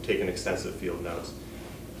 so taken extensive field notes.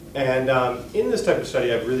 And in this type of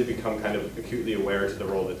study, I've really become kind of acutely aware to the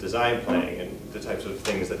role that design playing and the types of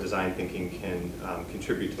things that design thinking can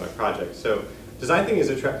contribute to my project. So design thinking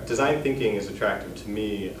is attractive to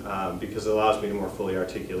me because it allows me to more fully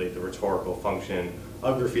articulate the rhetorical function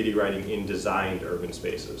of graffiti writing in designed urban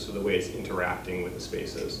spaces, so the way it's interacting with the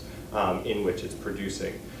spaces in which it's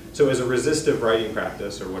producing. So as a resistive writing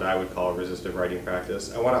practice, or what I would call a resistive writing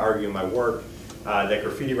practice, I want to argue in my work that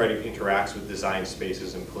graffiti writing interacts with design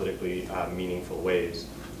spaces in politically meaningful ways.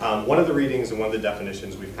 One of the readings and one of the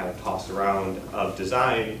definitions we've kind of tossed around of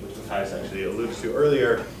design, which Matthias actually alluded to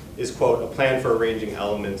earlier, is, quote, a plan for arranging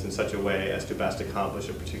elements in such a way as to best accomplish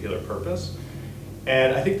a particular purpose.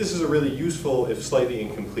 And I think this is a really useful, if slightly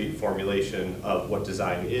incomplete, formulation of what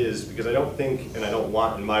design is, because I don't think, and I don't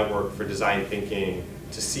want in my work for design thinking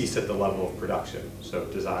to cease at the level of production, so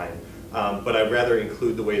design. But I'd rather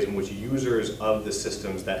include the ways in which users of the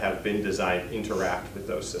systems that have been designed interact with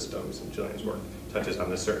those systems, and Jillian's work touches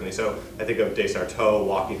on this certainly. So I think of Desartaux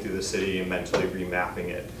walking through the city and mentally remapping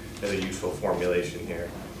it as a useful formulation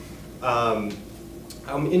here.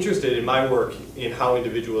 I'm interested in my work in how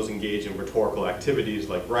individuals engage in rhetorical activities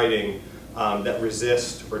like writing that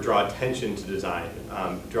resist or draw attention to design,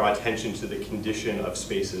 draw attention to the condition of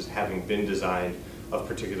spaces having been designed, of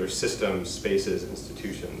particular systems, spaces,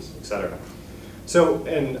 institutions, etc. So,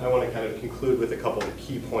 and I want to kind of conclude with a couple of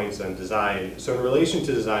key points on design. So in relation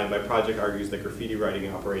to design, my project argues that graffiti writing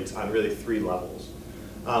operates on really three levels.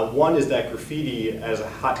 One is that graffiti, as a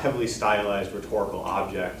heavily stylized rhetorical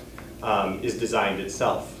object, is designed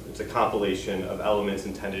itself. It's a compilation of elements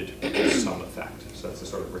intended to produce some effect. So that's a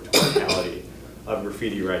sort of rhetoricality of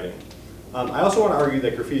graffiti writing. I also want to argue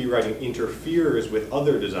that graffiti writing interferes with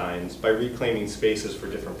other designs by reclaiming spaces for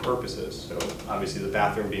different purposes. So obviously the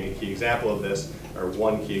bathroom being a key example of this, or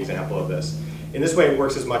one key example of this. In this way, it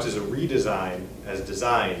works as much as a redesign as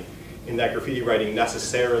design, in that graffiti writing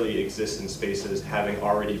necessarily exists in spaces having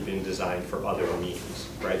already been designed for other means,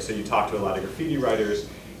 right? So you talk to a lot of graffiti writers,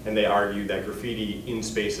 and they argue that graffiti in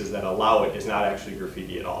spaces that allow it is not actually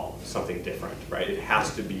graffiti at all, it's something different, right? It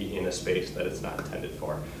has to be in a space that it's not intended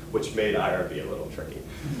for, which made IRB a little tricky.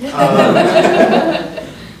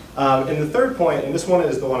 And the third point, and this one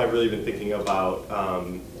is the one I've really been thinking about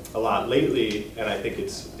a lot lately, and I think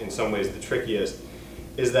it's in some ways the trickiest,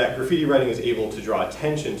 is that graffiti writing is able to draw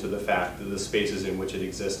attention to the fact that the spaces in which it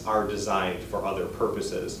exists are designed for other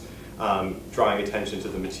purposes. Drawing attention to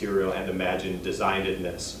the material and imagined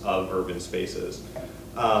designedness of urban spaces.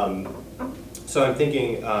 So I'm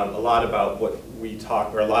thinking a lot about what we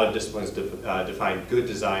talk, or a lot of disciplines define good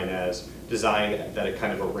design as design that it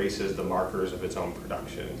kind of erases the markers of its own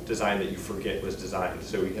production, design that you forget was designed.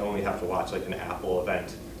 So we only have to watch like an Apple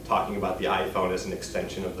event talking about the iPhone as an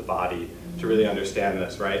extension of the body to really understand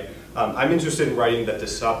this, right? I'm interested in writing that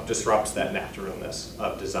disrupts that naturalness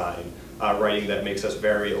of design. Writing that makes us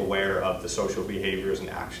very aware of the social behaviors and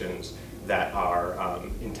actions that are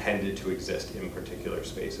intended to exist in particular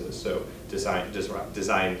spaces. So design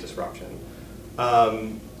disruption.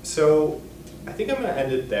 So I think I'm going to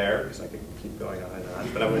end it there because I could keep going on and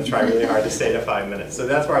on, but I'm going to try really hard to stay to 5 minutes. So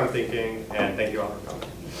that's where I'm thinking, and thank you all for coming.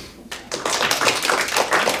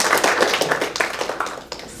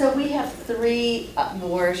 So we have three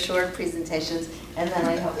more short presentations, and then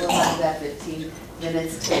I hope we'll have about 15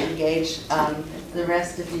 minutes to engage the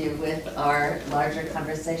rest of you with our larger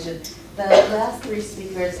conversation. The last three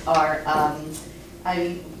speakers are,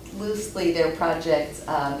 loosely their projects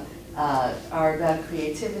are about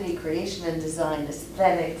creativity, creation and design,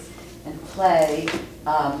 aesthetics, and play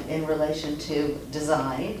in relation to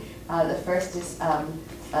design. The first is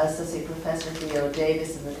Associate Professor Theo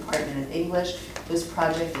Davis in the Department of English, whose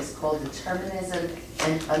project is called Determinism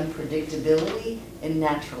and Unpredictability in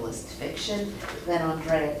Naturalist Fiction. Then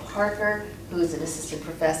Andrea Parker, who is an assistant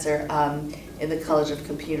professor in the College of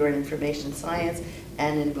Computer and Information Science,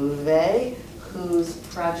 and in Bouvet, whose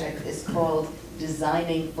project is called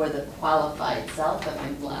Designing for the Qualified Self. I've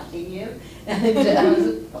been blocking you,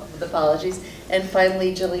 with apologies. And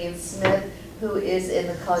finally, Gillian Smith, who is in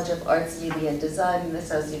the College of Arts, Media, and Design, an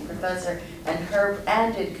associate professor,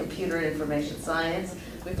 and in Computer and Information Science.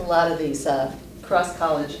 We have a lot of these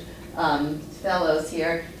cross-college fellows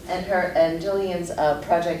here. And Gillian's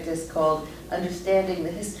project is called Understanding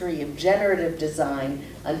the History of Generative Design,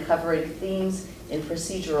 Uncovering Themes in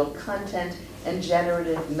Procedural Content and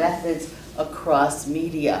Generative Methods Across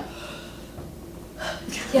Media.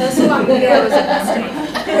 Yeah, this one was a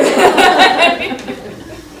mistake.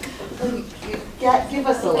 Give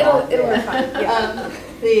us a lot. It'll be fun. Yeah.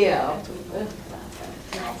 Theo.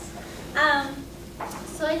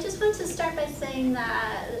 So I just want to start by saying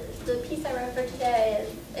that the piece I wrote for today,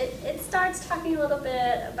 it starts talking a little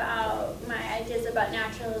bit about my ideas about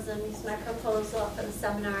naturalism. Because my proposal for the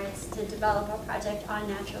seminar is to develop a project on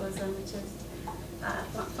naturalism, which is a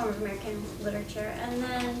form of American literature. And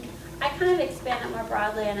then I kind of expand it more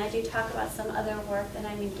broadly, and I do talk about some other work that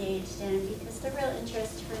I'm engaged in, because the real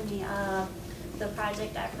interest for me of the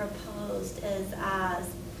project I proposed is as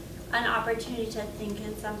an opportunity to think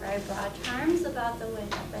in some very broad terms about the way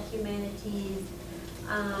that the humanities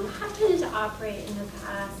have tended to operate in the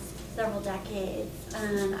past several decades.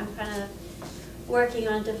 And I'm kind of working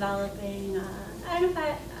on developing, I don't know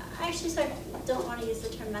if I actually don't want to use the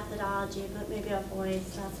term methodology, but maybe a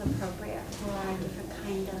voice that's appropriate for a different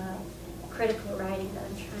kind of critical writing that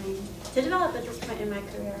I'm trying to develop at this point in my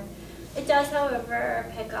career. It does,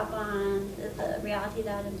 however, pick up on the reality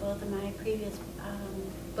that in both of my previous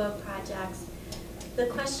book projects, the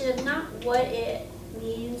question of not what it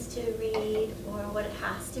means to read or what it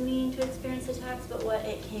has to mean to experience the text, but what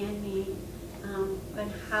it can mean,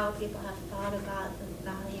 and how people have thought about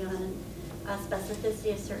the value and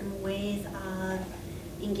specificity of certain ways of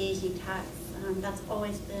engaging text. That's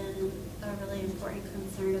always been a really important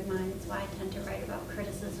concern of mine. It's why I tend to write about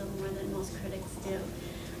criticism more than most critics do.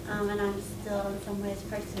 And I'm still in some ways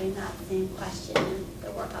pursuing that same question in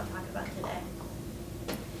the work I'll talk about today.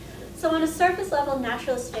 So on a surface level,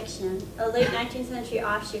 naturalist fiction, a late 19th century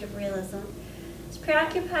offshoot of realism, is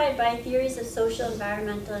preoccupied by theories of social,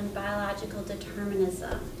 environmental, and biological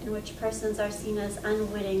determinism, in which persons are seen as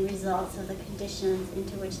unwitting results of the conditions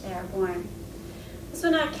into which they are born. This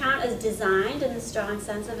would not count as designed in the strong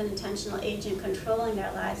sense of an intentional agent controlling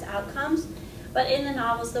their lives' outcomes, but in the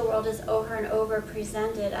novels, the world is over and over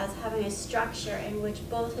presented as having a structure in which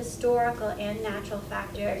both historical and natural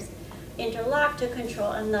factors interlock to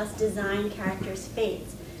control and thus design characters'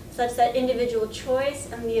 fates, such that individual choice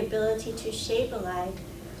and the ability to shape a life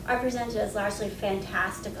are presented as largely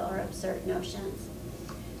fantastical or absurd notions.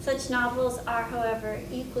 Such novels are, however,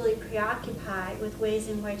 equally preoccupied with ways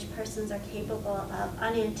in which persons are capable of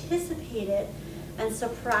unanticipated and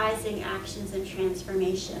surprising actions and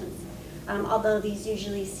transformations, although these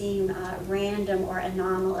usually seem random or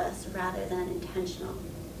anomalous rather than intentional.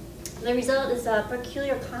 The result is a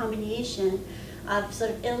peculiar combination of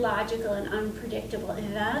sort of illogical and unpredictable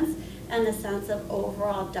events and the sense of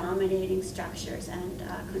overall dominating structures and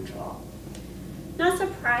control. Not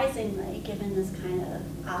surprisingly, given this kind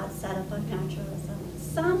of odd setup of naturalism,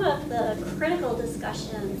 some of the critical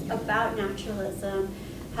discussions about naturalism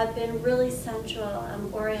have been really central,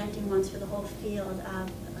 orienting ones for the whole field of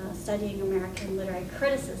studying American literary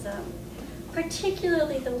criticism,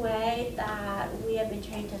 particularly the way that we have been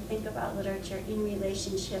trained to think about literature in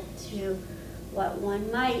relationship to what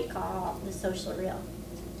one might call the social real.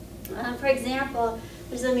 For example,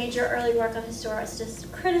 there's a major early work of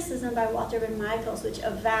historicist criticism by Walter Van Michels, which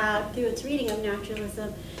avowed, through its reading of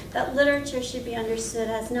naturalism, that literature should be understood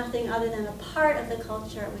as nothing other than a part of the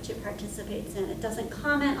culture which it participates in. It doesn't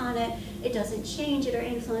comment on it, it doesn't change it or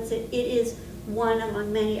influence it, it is one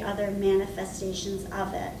among many other manifestations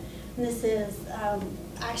of it. And this is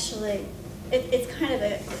actually, it's kind of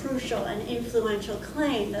a crucial and influential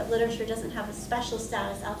claim that literature doesn't have a special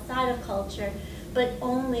status outside of culture, but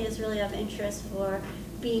only is really of interest for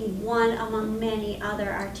being one among many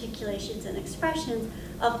other articulations and expressions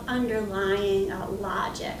of underlying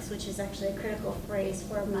logics, which is actually a critical phrase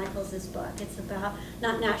for Michels' book. It's about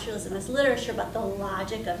not naturalism as literature, but the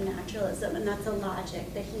logic of naturalism, and that's a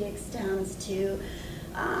logic that he extends to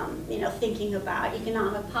thinking about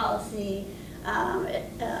economic policy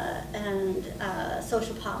and and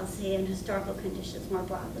social policy and historical conditions more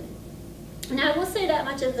broadly. Now, I will say that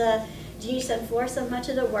much of the, Jeannie said before, so much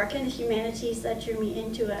of the work in the humanities that drew me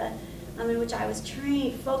into it, in which I was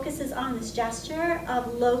trained, focuses on this gesture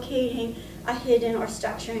of locating a hidden or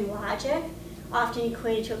structuring logic, often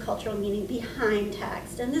equated to a cultural meaning behind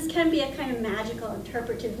text. And this can be a kind of magical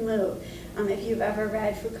interpretive move. If you've ever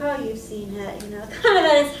read Foucault, you've seen it, kind of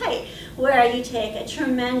at its height, where you take a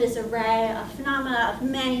tremendous array of phenomena of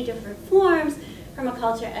many different forms from a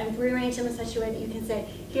culture and rearrange them in such a way that you can say,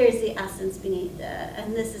 here's the essence beneath it,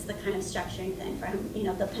 and this is the kind of structuring thing for him,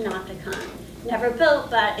 the panopticon. Never built,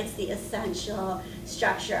 but it's the essential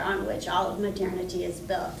structure on which all of modernity is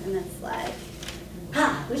built, and it's like,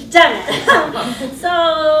 we've done it.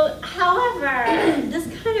 So, however, this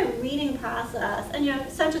kind of reading process,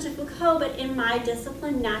 and central to Foucault, but in my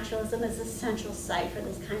discipline, naturalism is a central site for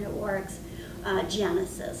this kind of work's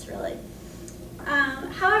genesis, really.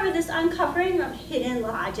 However, this uncovering of hidden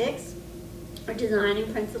logics or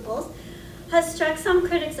designing principles has struck some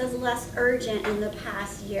critics as less urgent in the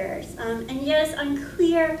past years, and yet it's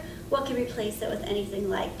unclear what can replace it with anything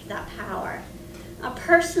like that power.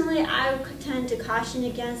 Personally, I would tend to caution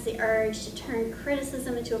against the urge to turn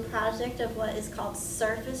criticism into a project of what is called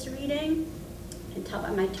surface reading. You can tell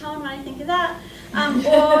by my tone when I think of that.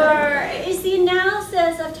 Or is the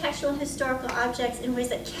analysis of textual and historical objects in ways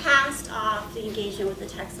that cast off the engagement with the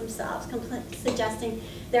text themselves, suggesting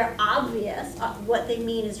they're obvious, what they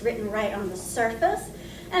mean is written right on the surface,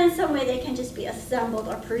 and in some way they can just be assembled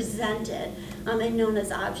or presented and known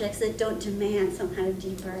as objects that don't demand some kind of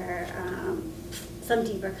deeper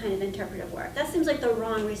kind of interpretive work. That seems like the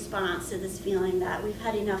wrong response to this feeling that we've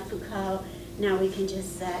had enough Foucault, now we can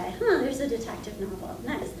just say, there's a detective novel,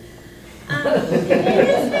 nice.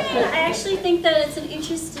 I actually think that it's an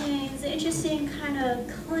interesting kind of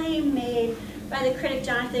claim made by the critic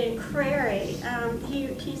Jonathan Crary.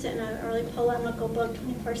 He said in an early polemical book,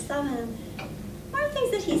 24/7, one of the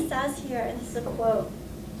things that he says here, and this is a quote,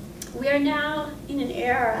 "We are now in an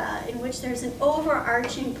era in which there's an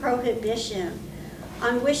overarching prohibition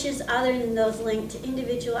on wishes other than those linked to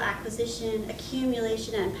individual acquisition,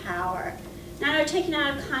 accumulation, and power." Now, I know taken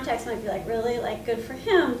out of context might be like, really, like, good for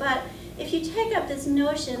him, but if you take up this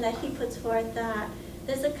notion that he puts forth that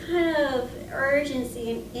there's a kind of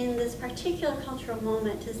urgency in this particular cultural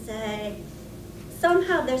moment to say,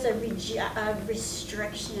 somehow there's a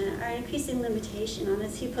restriction or an increasing limitation on,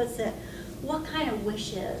 as he puts it, what kind of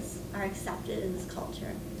wishes are accepted in this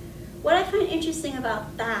culture. What I find interesting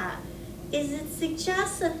about that is it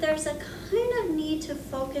suggests that there's a kind of need to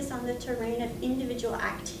focus on the terrain of individual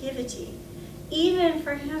activity. Even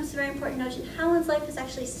for him, it's a very important notion, how one's life is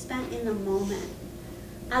actually spent in the moment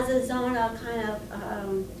as a zone of kind of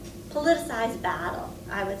politicized battle,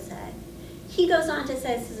 I would say. He goes on to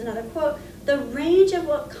say, this is another quote, "The range of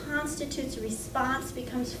what constitutes response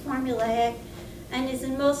becomes formulaic and is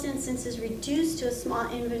in most instances reduced to a small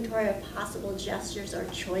inventory of possible gestures or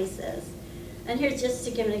choices." And here's just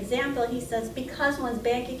to give an example, he says, because one's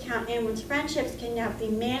bank account and one's friendships can now be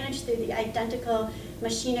managed through the identical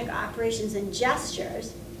machinic operations and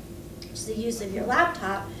gestures, which is the use of your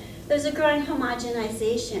laptop, there's a growing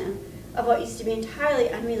homogenization of what used to be entirely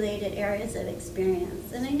unrelated areas of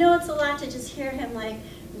experience. And I know it's a lot to just hear him like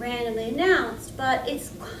randomly announced, but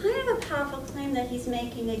it's kind of a powerful claim that he's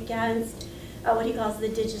making against what he calls the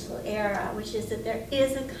digital era, which is that there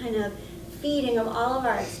is a kind of feeding of all of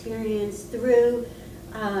our experience through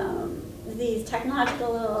these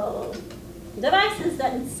technological little devices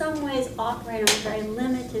that in some ways operate on a very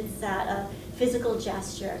limited set of physical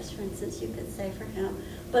gestures, for instance, you could say for him,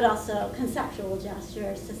 but also conceptual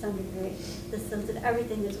gestures to some degree, the sense that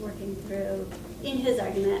everything is working through, in his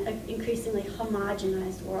argument, an increasingly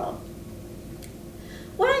homogenized world.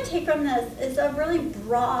 What I take from this is a really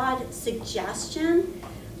broad suggestion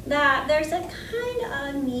that there's a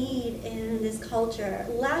kind of need in this culture,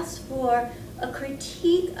 less for a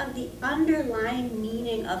critique of the underlying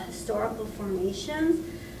meaning of historical formations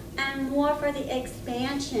and more for the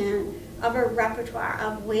expansion of a repertoire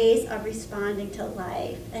of ways of responding to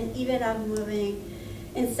life and even of moving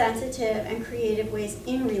in sensitive and creative ways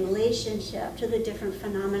in relationship to the different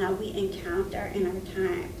phenomena we encounter in our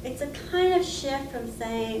time. It's a kind of shift from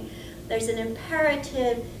saying there's an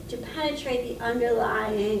imperative to penetrate the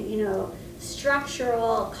underlying,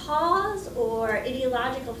 structural cause or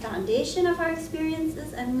ideological foundation of our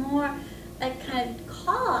experiences, and more a kind of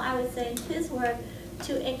call, I would say, in his work,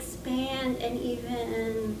 to expand and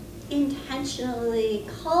even intentionally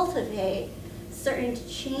cultivate certain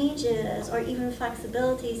changes or even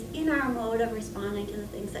flexibilities in our mode of responding to the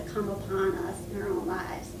things that come upon us in our own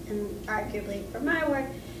lives. And arguably, for my work,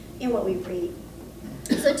 in what we read.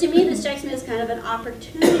 So to me, this strikes me as kind of an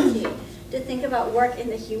opportunity to think about work in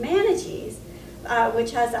the humanities,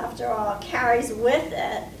 which has, after all, carries with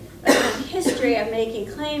it a kind of history of making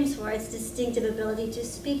claims for its distinctive ability to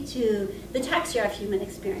speak to the texture of human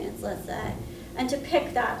experience, let's say, and to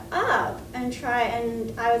pick that up and try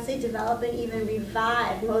and, I would say, develop and even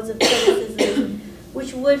revive modes of criticism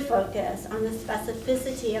which would focus on the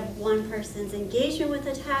specificity of one person's engagement with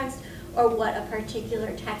a text or what a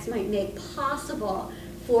particular text might make possible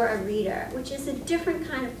for a reader, which is a different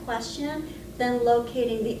kind of question than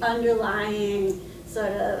locating the underlying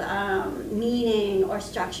sort of meaning or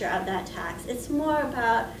structure of that text. It's more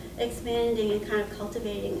about expanding and kind of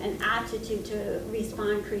cultivating an aptitude to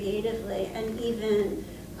respond creatively and even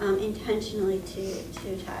intentionally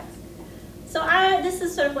to text. So this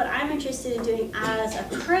is sort of what I'm interested in doing as a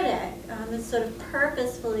critic, is sort of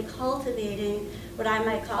purposefully cultivating what I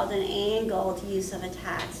might call an angled use of a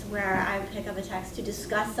text, where I pick up a text to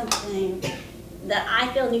discuss something that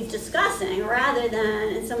I feel needs discussing, rather than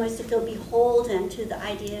in some ways to feel beholden to the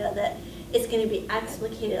idea that it's going to be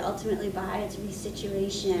explicated ultimately by its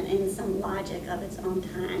resituation in some logic of its own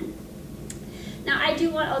time. Now, I do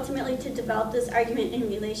want ultimately to develop this argument in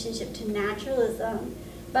relationship to naturalism,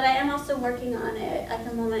 but I am also working on it at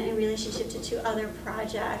the moment in relationship to two other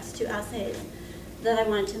projects, two essays that I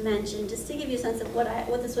wanted to mention, just to give you a sense of what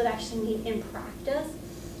this would actually mean in practice.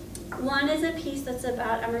 One is a piece that's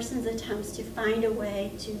about Emerson's attempts to find a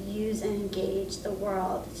way to use and engage the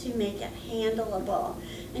world, to make it handleable.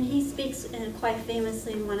 And he speaks quite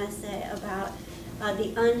famously in one essay about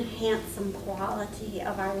the unhandsome quality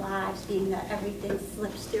of our lives, being that everything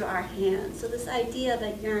slips through our hands. So this idea of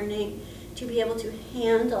a yearning to be able to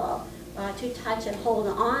handle, to touch and hold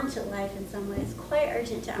on to life in some ways, quite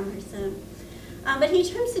urgent to Emerson. But he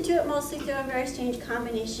tries to do it mostly through a very strange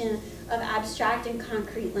combination of abstract and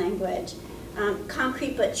concrete language.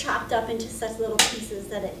 Concrete but chopped up into such little pieces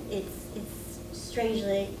that it's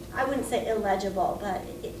strangely, I wouldn't say illegible, but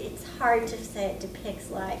it's hard to say it depicts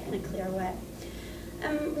life in a clear way.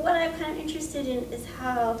 What I'm kind of interested in is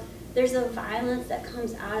how there's a violence that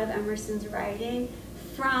comes out of Emerson's writing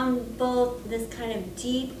from both this kind of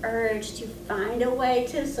deep urge to find a way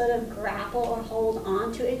to sort of grapple or hold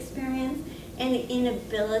on to experience, and the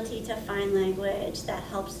inability to find language that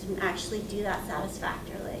helps them actually do that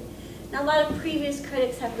satisfactorily. Now, a lot of previous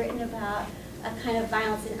critics have written about a kind of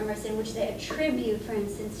violence in Emerson which they attribute, for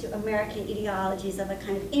instance, to American ideologies of a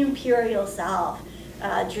kind of imperial self,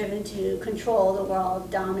 driven to control the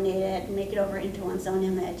world, dominate it, and make it over into one's own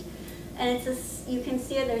image. And you can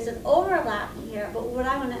see there's an overlap here, but what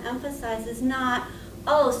I want to emphasize is not,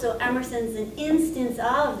 oh, so Emerson's an instance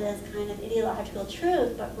of this kind of ideological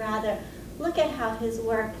truth, but rather, look at how his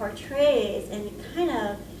work portrays in a kind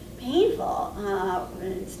of painful,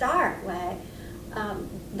 stark way,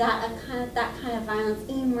 that kind of violence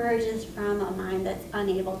emerges from a mind that's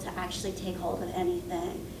unable to actually take hold of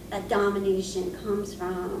anything. That domination comes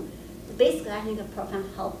from, basically, I think, of profound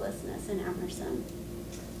helplessness in Emerson.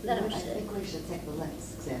 I think we should take the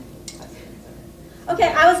next example. Okay,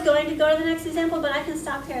 I was going to go to the next example, but I can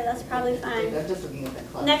stop here. That's probably fine. I'm just looking at the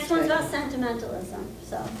clock. Next one's about sentimentalism,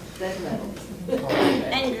 so. Sentimentalism.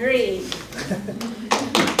 And greed.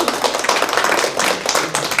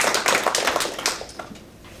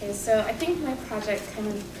 Okay, so I think my project kind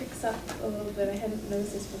of picks up a little bit, I hadn't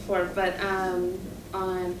noticed this before, but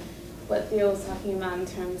on what Theo was talking about in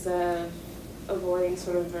terms of avoiding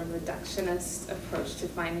sort of a reductionist approach to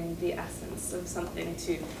finding the essence of something,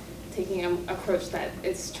 to taking an approach that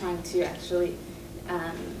is trying to actually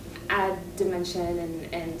add dimension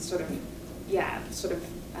and sort of,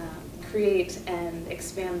 create and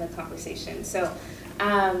expand the conversation. So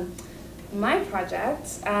my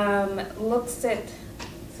project looks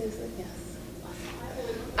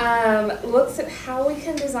at how we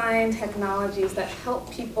can design technologies that help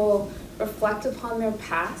people reflect upon their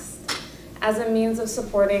past as a means of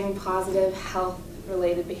supporting positive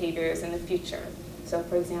health-related behaviors in the future. So,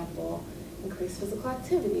 for example, increased physical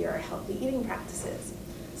activity or healthy eating practices.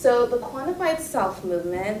 So the quantified self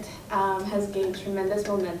movement has gained tremendous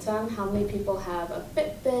momentum. How many people have a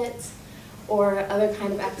Fitbit or other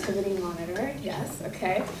kind of activity monitor? Yes,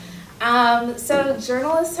 okay. So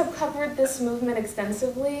journalists have covered this movement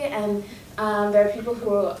extensively, and there are people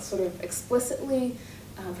who sort of explicitly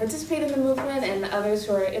participate in the movement and others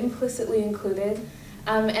who are implicitly included.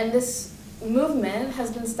 And this movement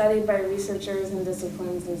has been studied by researchers in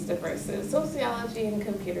disciplines as diverse as sociology and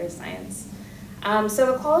computer science.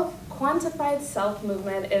 So the quantified self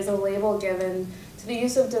movement is a label given to the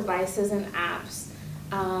use of devices and apps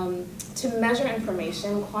to measure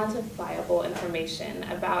information, quantifiable information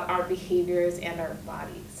about our behaviors and our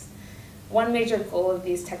bodies. One major goal of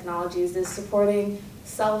these technologies is supporting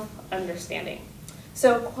self-understanding.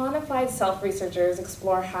 So quantified self-researchers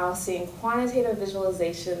explore how seeing quantitative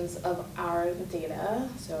visualizations of our data,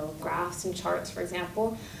 so graphs and charts, for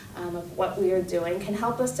example, of what we are doing, can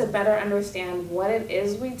help us to better understand what it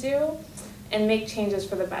is we do and make changes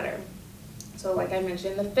for the better. So like I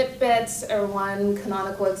mentioned, the Fitbits are one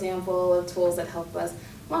canonical example of tools that help us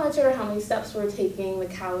monitor how many steps we're taking, the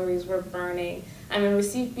calories we're burning, and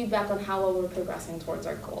receive feedback on how well we're progressing towards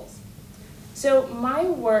our goals. So my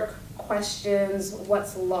work questions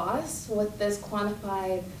what's lost with this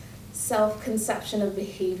quantified self-conception of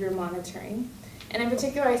behavior monitoring. And in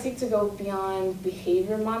particular, I seek to go beyond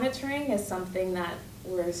behavior monitoring as something that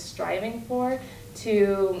we're striving for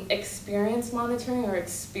to experience monitoring or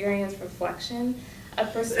experience reflection, a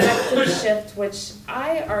perspective shift which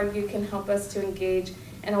I argue can help us to engage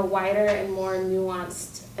in a wider and more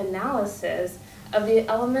nuanced analysis of the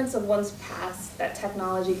elements of one's past that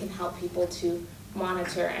technology can help people to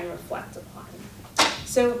monitor and reflect upon.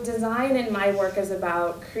 So design in my work is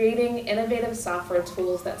about creating innovative software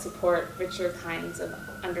tools that support richer kinds of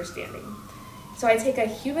understanding. So I take a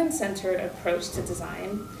human-centered approach to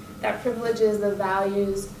design that privileges the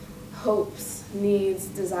values, hopes, needs,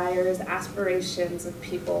 desires, aspirations of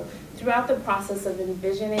people throughout the process of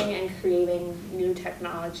envisioning and creating new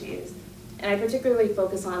technologies. And I particularly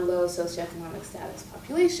focus on low socioeconomic status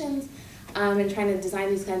populations and trying to design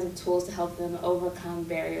these kinds of tools to help them overcome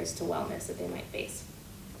barriers to wellness that they might face.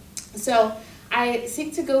 So I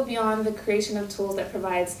seek to go beyond the creation of tools that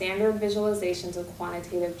provide standard visualizations of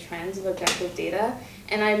quantitative trends of objective data,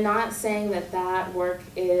 and I'm not saying that that work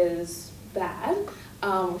is bad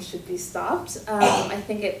or should be stopped. I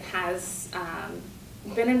think it has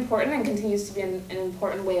been important and continues to be an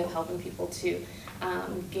important way of helping people to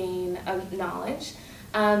gain knowledge.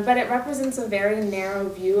 But it represents a very narrow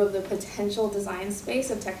view of the potential design space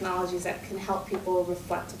of technologies that can help people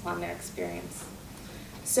reflect upon their experience.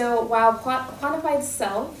 So while quantified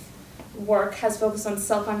self work has focused on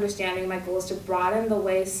self-understanding, my goal is to broaden the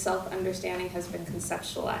way self-understanding has been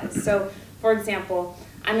conceptualized. So, for example,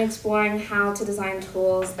 I'm exploring how to design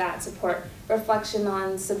tools that support reflection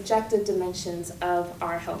on subjective dimensions of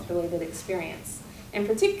our health-related experience. In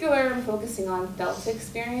particular, I'm focusing on felt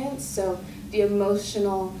experience, so the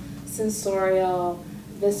emotional, sensorial,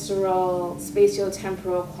 visceral,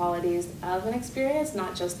 spatiotemporal qualities of an experience,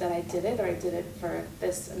 not just that I did it or I did it for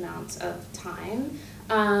this amount of time.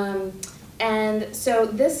 And so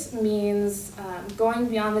this means going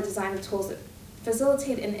beyond the design of tools that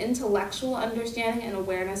facilitate an intellectual understanding and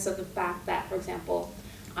awareness of the fact that, for example,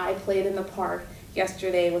 I played in the park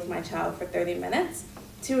yesterday with my child for 30 minutes,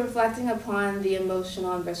 to reflecting upon the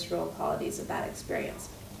emotional and visceral qualities of that experience.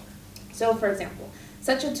 So, for example,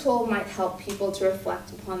 such a tool might help people to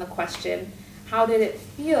reflect upon the question, how did it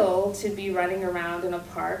feel to be running around in a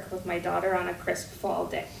park with my daughter on a crisp fall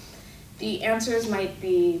day? The answers might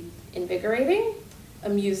be invigorating,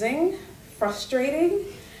 amusing, frustrating,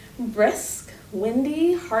 brisk,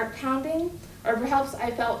 windy, heart-pounding, or perhaps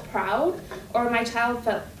I felt proud, or my child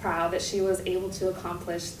felt proud that she was able to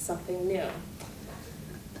accomplish something new.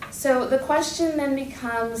 So the question then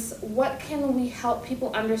becomes, what can we help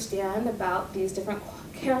people understand about these different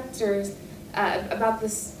characters, about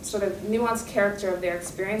this sort of nuanced character of their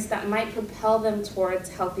experience that might propel them towards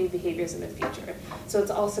healthy behaviors in the future? So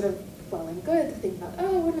it's all sort of well and good to think about,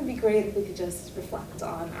 oh, wouldn't it be great if we could just reflect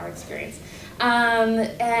on our experience? And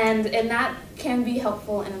that can be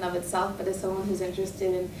helpful in and of itself, but as someone who's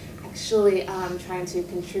interested in actually trying to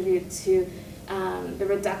contribute to the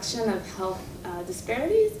reduction of health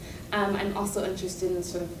disparities, I'm also interested in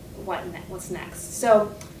sort of what's next.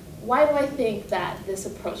 So why do I think that this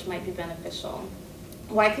approach might be beneficial?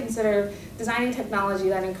 Why consider designing technology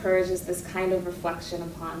that encourages this kind of reflection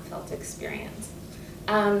upon felt experience?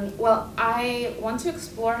 Well, I want to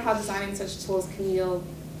explore how designing such tools can yield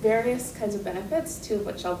various kinds of benefits, two of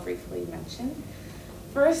which I'll briefly mention.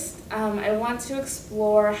 First, I want to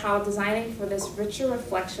explore how designing for this richer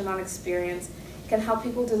reflection on experience can help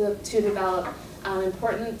people to develop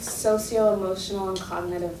important socio-emotional and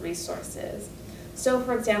cognitive resources. So,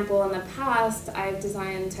 for example, in the past, I've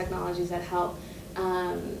designed technologies that help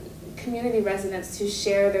community residents to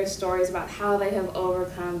share their stories about how they have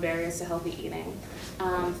overcome barriers to healthy eating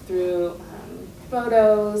through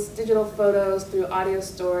photos, digital photos, through audio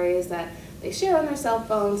stories that they share on their cell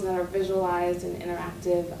phones and that are visualized in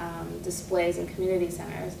interactive displays in community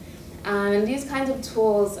centers. And these kinds of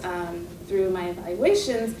tools, through my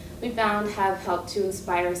evaluations, we found have helped to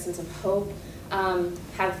inspire a sense of hope,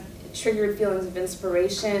 have triggered feelings of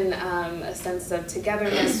inspiration, a sense of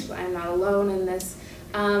togetherness, I'm not alone in this.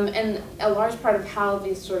 And a large part of how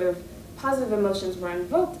these sort of positive emotions were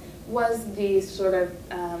invoked was the sort of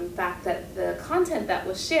fact that the content that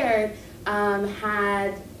was shared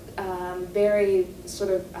had very sort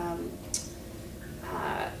of,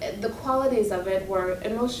 the qualities of it were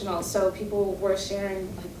emotional. So people were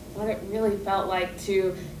sharing like what it really felt like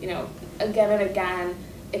to, you know, again and again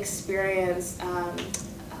experience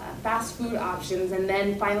fast food options and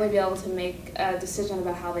then finally be able to make a decision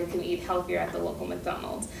about how they can eat healthier at the local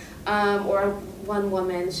McDonald's. Or one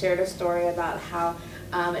woman shared a story about how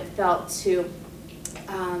it felt to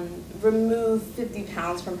remove 50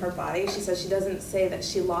 pounds from her body. She says she doesn't say that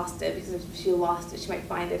she lost it because if she lost it, she might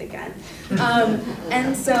find it again.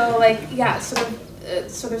 And so, like, yeah,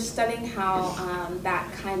 sort of studying how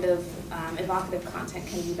that kind of evocative content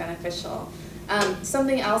can be beneficial.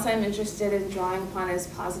 Something else I'm interested in drawing upon is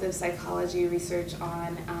positive psychology research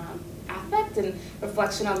on affect and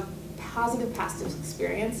reflection on positive past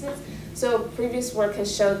experiences. So previous work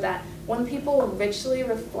has showed that when people richly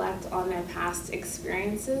reflect on their past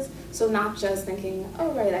experiences, so not just thinking,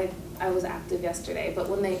 oh right, I was active yesterday, but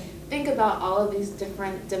when they think about all of these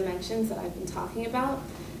different dimensions that I've been talking about,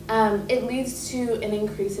 it leads to an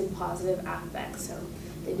increase in positive affect. So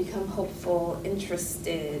they become hopeful,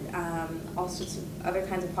 interested, all sorts of other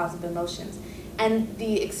kinds of positive emotions. And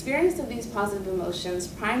the experience of these positive emotions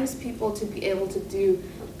primes people to be able to do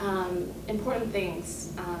important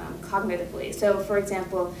things cognitively. So for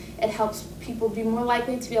example, it helps people be more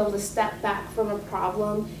likely to be able to step back from a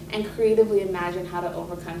problem and creatively imagine how to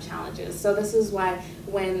overcome challenges. So this is why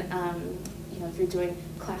when you know, if you're doing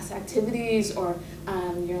class activities or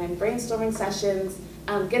you're in brainstorming sessions,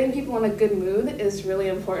 getting people in a good mood is really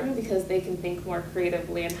important because they can think more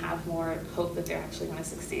creatively and have more hope that they're actually going to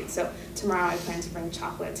succeed. So tomorrow I plan to bring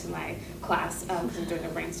chocolate to my class because I'm doing a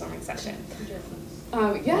brainstorming session.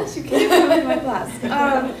 Yes, you can come to my class.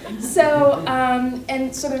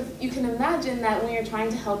 And sort of you can imagine that when you're trying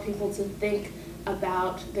to help people to think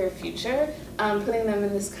about their future, putting them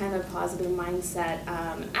in this kind of positive mindset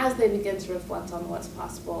as they begin to reflect on what's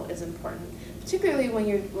possible is important, particularly when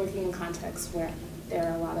you're working in contexts where there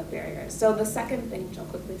are a lot of barriers. So the second thing, which I'll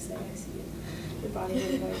quickly say, I see your body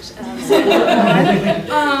language.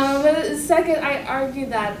 But second, I argue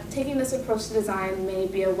that taking this approach to design may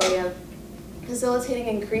be a way of facilitating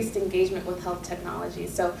increased engagement with health technology.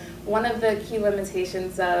 So one of the key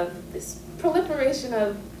limitations of this proliferation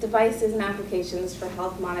of devices and applications for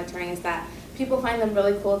health monitoring is that people find them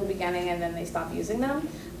really cool at the beginning and then they stop using them.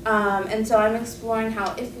 And so I'm exploring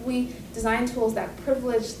how if we design tools that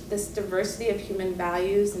privilege this diversity of human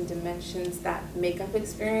values and dimensions that make up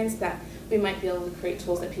experience, that we might be able to create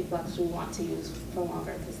tools that people actually want to use for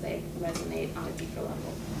longer because they resonate on a deeper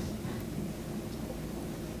level.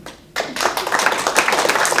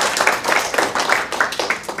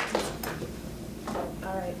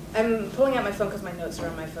 All right. I'm pulling out my phone because my notes are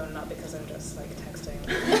on my phone, not because I'm just like texting.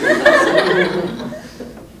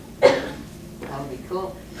 That would be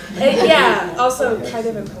cool. Yeah, also kind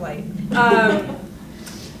of impolite.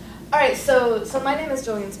 All right, so my name is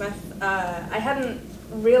Jillian Smith. I hadn't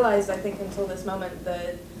realized, I think, until this moment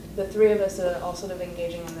that the three of us are all sort of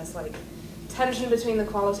engaging in this like tension between the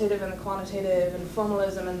qualitative and the quantitative, and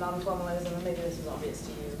formalism and non-formalism, and maybe this is obvious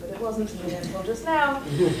to you, but it wasn't to me until just now.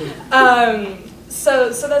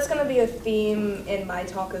 So that's going to be a theme in my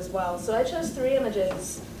talk as well. So I chose 3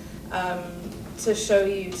 images to show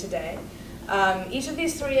you today. Each of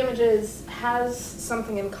these 3 images has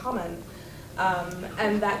something in common,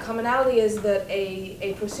 and that commonality is that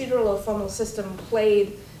a procedural or formal system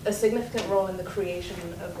played a significant role in the creation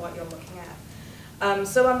of what you're looking at.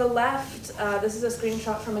 So on the left, this is a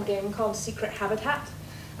screenshot from a game called Secret Habitat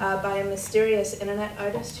by a mysterious internet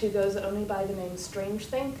artist who goes only by the name Strange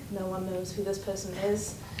Think. No one knows who this person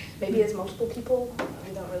is. Maybe it's multiple people,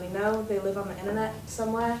 we don't really know. They live on the internet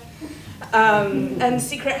somewhere. And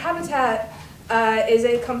Secret Habitat is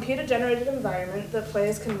a computer-generated environment that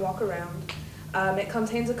players can walk around. It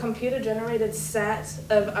contains a computer-generated set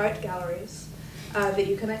of art galleries that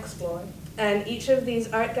you can explore. And each of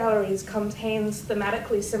these art galleries contains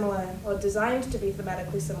thematically similar, or designed to be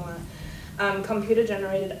thematically similar,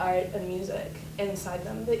 computer-generated art and music inside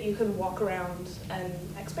them that you can walk around and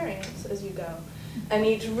experience as you go. And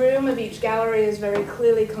each room of each gallery is very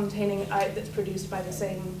clearly containing art that's produced by the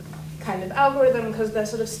same kind of algorithm because they're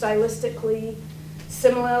sort of stylistically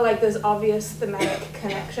similar, like there's obvious thematic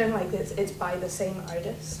connection, like it's by the same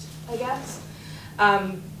artist, I guess.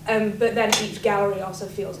 But then each gallery also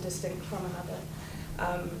feels distinct from another.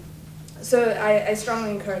 So I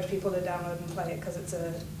strongly encourage people to download and play it because it's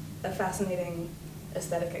a fascinating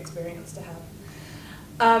aesthetic experience to have.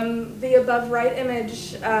 The above right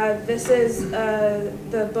image, this is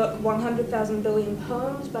the book 100,000 Billion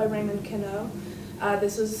Poems by Raymond Queneau.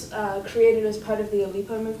 This was created as part of the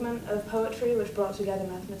Oulipo movement of poetry, which brought together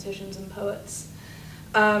mathematicians and poets.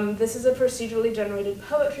 This is a procedurally generated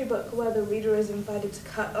poetry book where the reader is invited to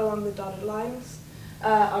cut along the dotted lines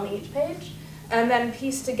on each page, and then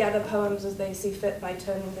piece together poems as they see fit by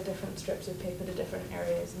turning the different strips of paper to different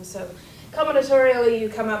areas. And so combinatorially you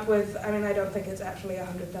come up with, I mean, I don't think it's actually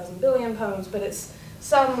 100,000 billion poems, but it's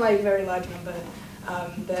some like very large number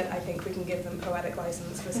that I think we can give them poetic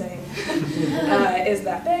license for saying is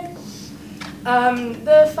that big.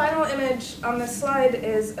 The final image on this slide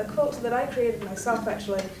is a quilt that I created myself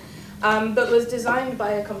actually, but was designed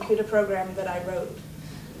by a computer program that I wrote.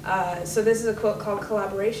 So this is a quilt called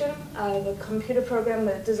Collaboration. The computer program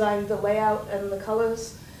that designed the layout and the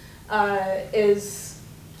colors is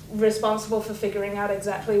responsible for figuring out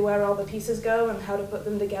exactly where all the pieces go and how to put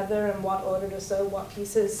them together and what order to sew what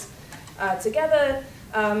pieces together.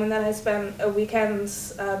 And then I spent a weekend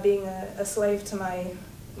being a slave to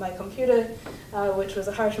my computer, which was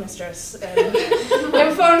a harsh mistress, and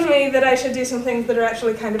informed me that I should do some things that are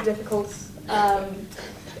actually kind of difficult,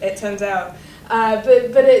 it turns out. But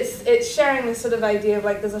it's sharing this sort of idea of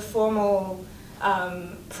like there's a formal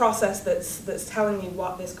process that's telling me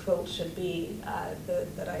what this quilt should be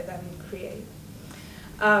that I then create.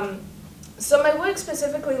 So my work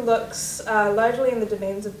specifically looks largely in the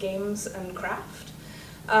domains of games and craft,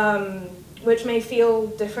 which may feel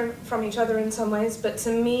different from each other in some ways, but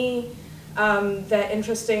to me they're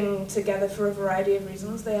interesting together for a variety of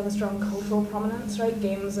reasons. They have a strong cultural prominence, right?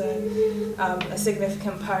 Games are a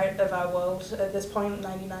significant part of our world at this point.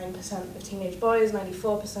 99% of teenage boys,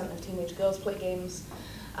 94% of teenage girls play games.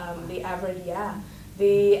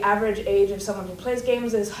 The average age of someone who plays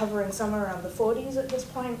games is hovering somewhere around the 40s at this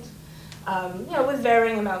point. You know, with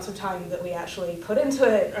varying amounts of time that we actually put into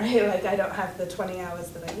it, right? Like I don't have the 20 hours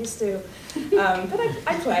that I used to, but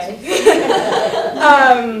I play.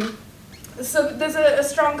 So there's a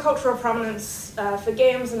strong cultural prominence for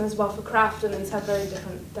games and as well for craft, and these have very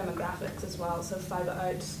different demographics as well. So fiber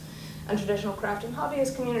arts and traditional craft and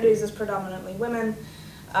hobbyist communities is predominantly women.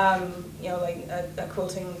 You know, like a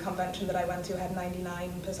quilting convention that I went to had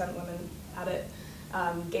 99% women at it.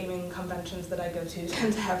 Gaming conventions that I go to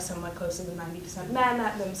tend to have somewhere closer to 90% men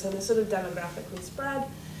at them, so they're sort of demographically spread.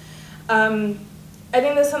 I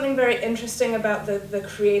think there's something very interesting about the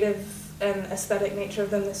creative and aesthetic nature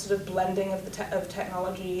of them, this sort of blending of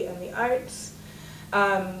technology and the arts.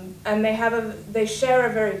 And they share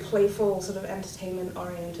a very playful sort of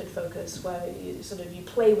entertainment-oriented focus where you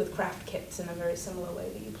play with craft kits in a very similar way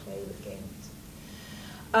that you play with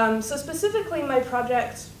games. So specifically my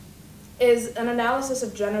project is an analysis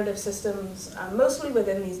of generative systems, mostly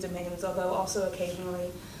within these domains, although also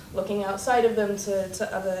occasionally looking outside of them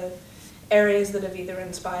to other areas that have either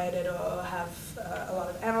inspired it or have a lot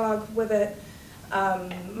of analog with it.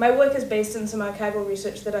 My work is based in some archival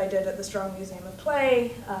research that I did at the Strong Museum of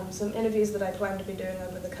Play, some interviews that I plan to be doing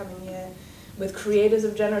over the coming year with creators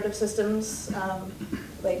of generative systems,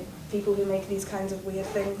 like people who make these kinds of weird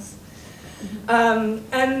things.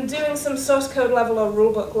 And doing some source code level or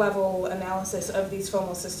rulebook level analysis of these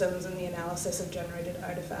formal systems and the analysis of generated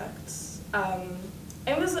artifacts. And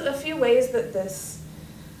there's a few ways that this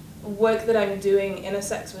work that I'm doing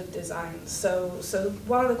intersects with design. So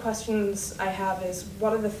one of the questions I have is,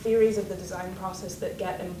 what are the theories of the design process that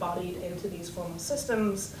get embodied into these formal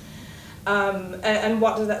systems? And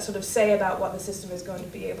what does that sort of say about what the system is going to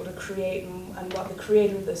be able to create and what the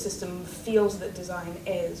creator of the system feels that design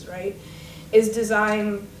is, right? Is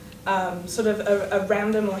design sort of a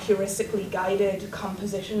random or heuristically guided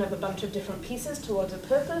composition of a bunch of different pieces towards a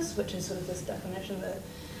purpose, which is sort of this definition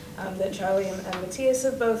that Charlie and Matthias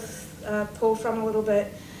have both pulled from a little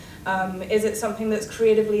bit? Is it something that's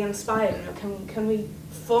creatively inspired? You know, can we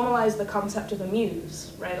formalize the concept of a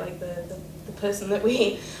muse, right? Like the person that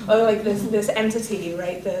we, or like this entity,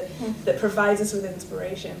 right, that provides us with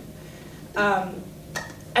inspiration.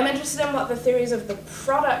 I'm interested in what the theories of the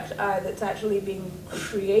product are that's actually being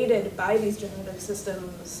created by these generative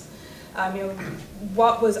systems. You know,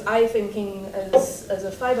 what was I thinking as a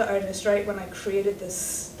fiber artist, right, when I created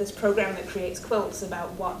this program that creates quilts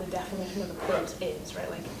about what the definition of a quilt is, right?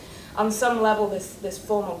 Like, on some level, this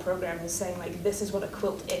formal program is saying, like, this is what a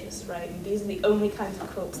quilt is, right? And these are the only kinds of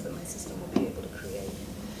quilts that my system will be able to create.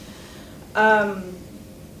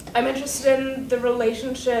 I'm interested in the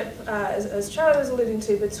relationship, as Charlie was alluding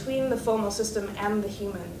to, between the formal system and the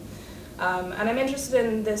human. And I'm interested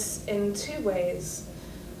in this in two ways.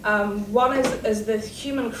 One is, as the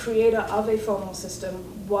human creator of a formal system,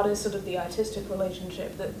 what is sort of the artistic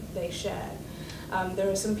relationship that they share? There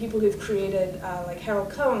are some people who've created, like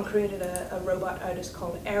Harold Cohen created a robot artist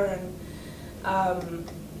called Aaron.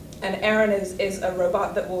 And Aaron is a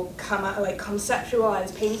robot that will come out, like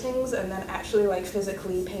conceptualize paintings and then actually like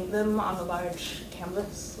physically paint them on a large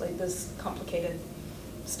canvas, like this complicated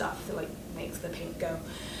stuff that like makes the paint go.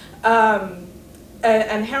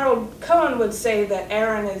 And Harold Cohen would say that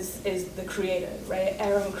Aaron is the creator, right?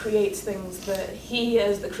 Aaron creates things that he,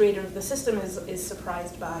 as the creator of the system, is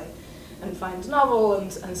surprised by and finds novel,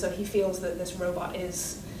 and so he feels that this robot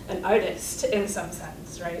is an artist in some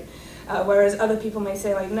sense, right? Whereas other people may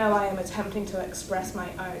say, like, no, I am attempting to express my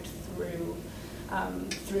art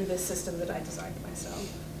through this system that I designed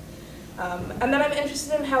myself. And then I'm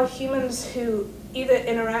interested in how humans who either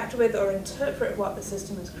interact with or interpret what the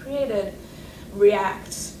system has created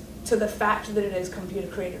react to the fact that it is computer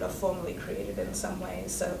created or formally created in some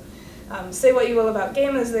ways. So say what you will about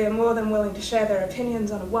gamers, they are more than willing to share their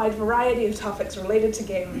opinions on a wide variety of topics related to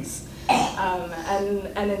games.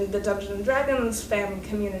 And in the Dungeons and Dragons fan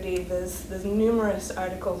community, there's numerous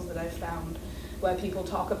articles that I've found where people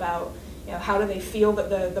talk about, you know, how do they feel that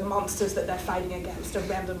the monsters that they're fighting against are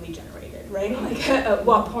randomly generated, right? Like at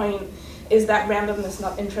what point is that randomness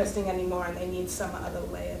not interesting anymore and they need some other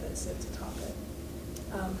layer that sits atop it?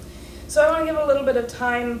 So I want to give a little bit of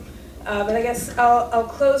time, but I guess I'll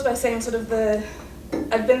close by saying sort of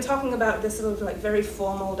I've been talking about this sort of like very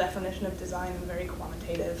formal definition of design and very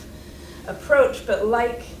quantitative approach, but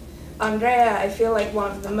like Andrea, I feel like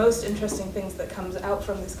one of the most interesting things that comes out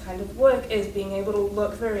from this kind of work is being able to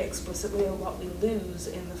look very explicitly at what we lose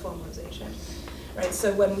in the formalization, right?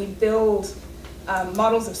 So when we build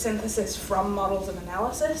models of synthesis from models of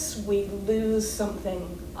analysis, we lose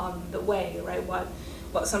something on the way, right?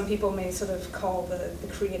 What some people may sort of call the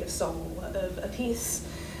creative soul of a piece,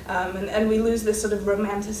 and we lose this sort of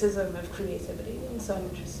romanticism of creativity, and so I'm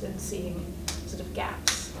interested in seeing sort of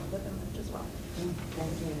gaps within it as well.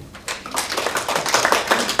 Thank you.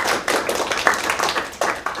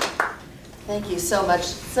 Thank you so much.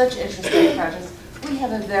 Such interesting projects. We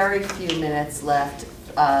have a very few minutes left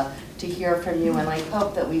to hear from you, and I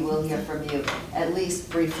hope that we will hear from you at least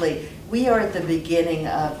briefly. We are at the beginning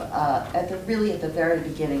of, really at the very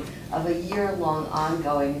beginning of a year-long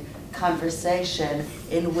ongoing conversation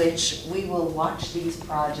in which we will watch these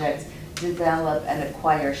projects develop and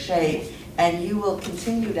acquire shape, and you will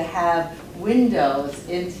continue to have windows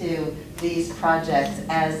into these projects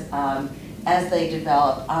as they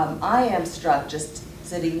develop. I am struck just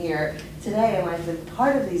sitting here today, and I've been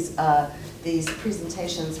part of these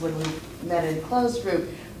presentations when we met in closed group,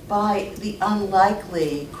 by the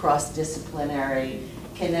unlikely cross-disciplinary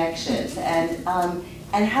connections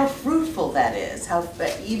and how fruitful that is. How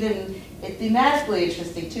even thematically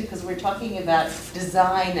interesting too, because we're talking about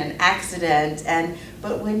design and accident,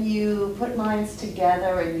 but when you put minds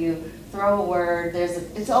together and you throw a word,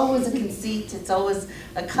 it's always a conceit, it's always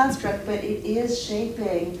a construct, but it is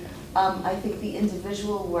shaping, I think, the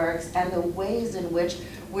individual works and the ways in which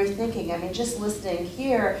we're thinking. I mean, just listening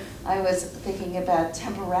here, I was thinking about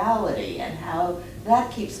temporality and how that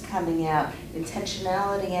keeps coming out,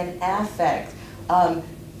 intentionality and affect.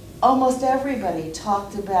 Almost everybody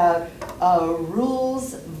talked about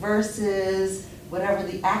rules versus whatever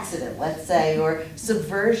the accident, let's say, or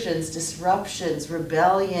subversions, disruptions,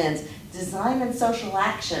 rebellions, design and social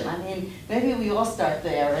action. I mean, maybe we all start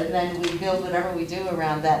there and then we build whatever we do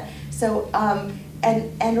around that. So,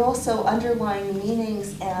 and also underlying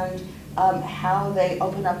meanings and how they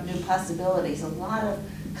open up new possibilities. A lot of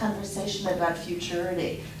conversation about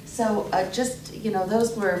futurity. So just, you know,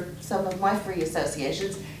 those were some of my free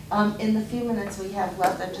associations. In the few minutes we have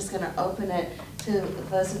left, I'm just going to open it to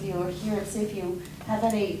those of you who are here and see if you have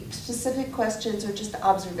any specific questions or just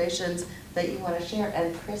observations that you want to share.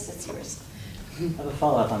 And Chris, it's yours. I have a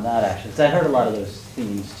follow-up on that, actually. So I heard a lot of those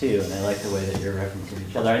themes, too, and I like the way that you're referencing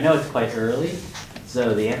each other. I know it's quite early,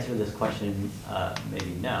 so the answer to this question may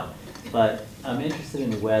be no. But I'm interested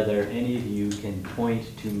in whether any of you can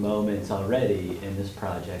point to moments already in this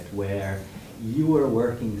project where you were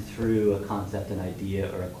working through a concept, an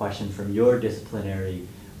idea, or a question from your disciplinary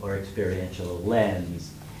or experiential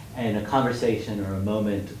lens, and a conversation or a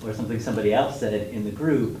moment or something somebody else said in the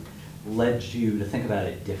group led you to think about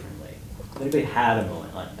it differently. Anybody had a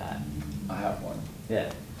moment like that? I have one.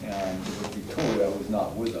 Yeah. And it was Victoria, who is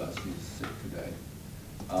not with us, she's sick today,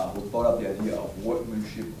 who brought up the idea of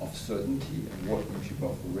workmanship of certainty and workmanship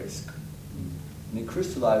of risk. And it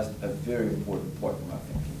crystallized a very important point in my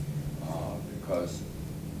thinking, because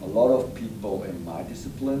a lot of people in my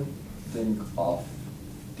discipline think of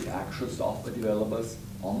the actual software developers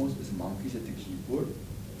almost as monkeys at the keyboard.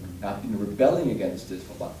 I've been rebelling against this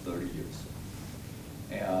for about 30 years.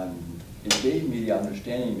 And it gave me the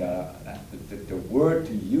understanding that the word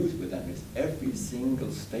to use with them is every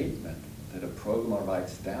single statement that a programmer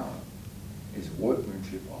writes down is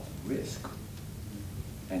workmanship of risk.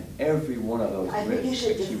 And every one of those I think you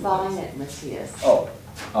should define it, Matthias. Oh,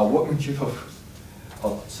 workmanship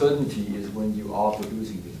of certainty is when you are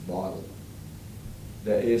producing this bottle.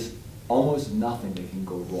 There is almost nothing that can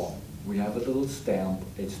go wrong. We have a little stamp,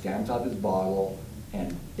 it stamps out this bottle,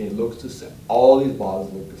 and it looks the same. All these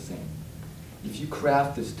bottles look the same. If you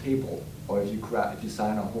craft this table, or if you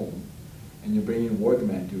design a home, and you bring in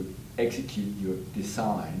workmen to execute your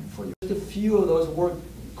design for you, just a few of those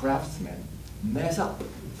craftsmen mess up,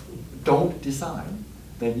 don't design,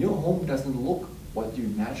 then your home doesn't look what you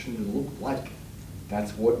imagined it to look like.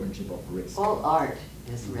 That's workmanship of risk. All art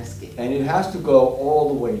is risky. And it has to go all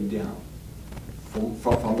the way down.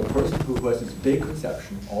 From the person who has this big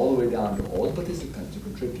conception all the way down to all the participants who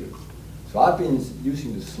contribute. So I've been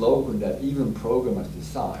using the slogan that even programmers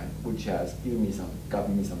design, which has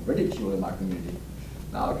gotten me some ridicule in my community.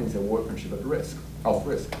 Now I can say workmanship of risk.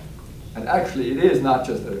 And actually it is not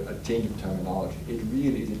just a change of terminology, it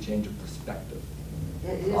really is a change of perspective.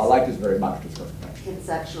 I like this very much, this connection.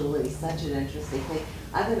 Conceptually, such an interesting thing.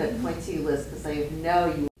 I'm going to point to you, Liz, because I know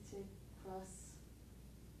you to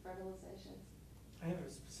cross-fertilization. I have a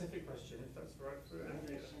specific question, if that's right for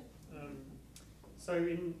Andrea. So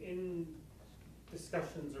in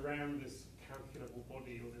discussions around this calculable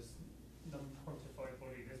body or this non-quantified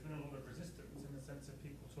body, there's been a lot of resistance in the sense of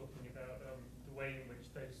people talking about the way in which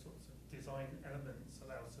those sorts of design elements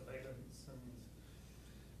allow surveillance and,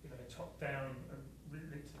 top-down and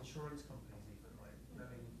linked to insurance companies even, like,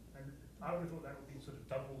 and I would have thought that would be sort of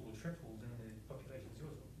doubled or tripled in the populations you're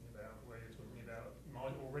talking about, where you're talking about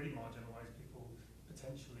already marginalized people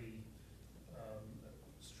potentially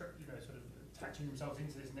sort of attaching themselves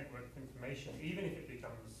into this network of information, even if it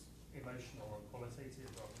becomes emotional and qualitative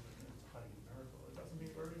rather than highly numerical. Is that something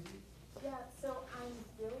that worries you? Yeah, so I'm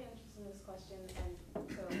really interested in this question, and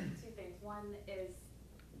so two things. One is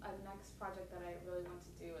a next project that I really want to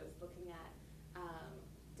do is looking at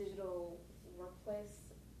digital workplace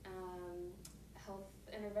health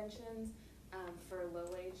interventions for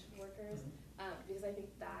low-wage workers, because I think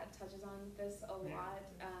that touches on this a lot.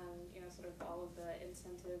 Sort of all of the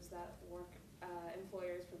incentives that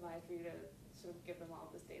employers provide for you to sort of give them all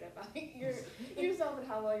this data about yourself and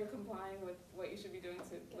how well you're complying with what you should be doing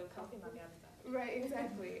to live healthy. Right,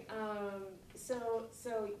 exactly. So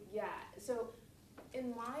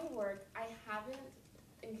in my work, I haven't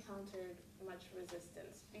encountered much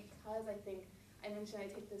resistance because I think I mentioned I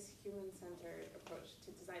take this human-centered approach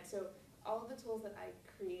to design. So all of the tools that I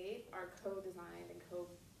create are co-designed and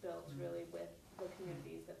co-built really with the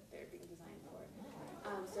communities that they're being designed for.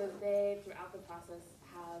 So they, throughout the process,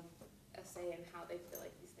 have a say in how they feel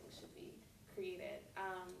like these things should be created.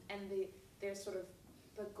 And they're sort of,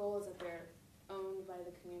 the goal is that they're owned by the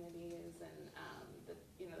communities, and the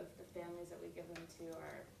families that we give them to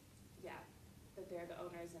are, that they're the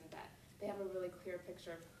owners, and that they have a really clear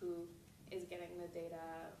picture of who is getting the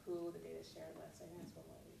data, who the data is shared with. So I think that's one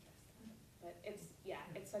way we address that. But it's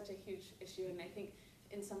such a huge issue, and I think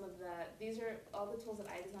in some of these are all the tools that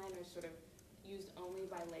I design are sort of used only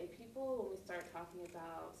by lay people. When we start talking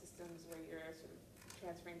about systems where you're sort of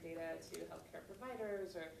transferring data to healthcare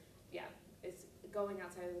providers, or it's going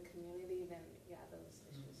outside of the community, then those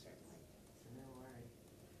issues certainly. So no worry.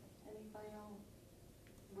 Any final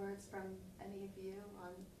words from any of you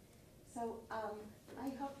on? So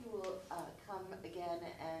I hope you will come again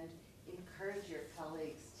and encourage your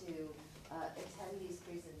colleagues to attend these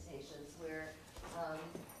presentations where, I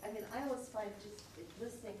always find just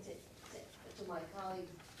listening to my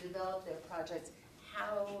colleagues develop their projects,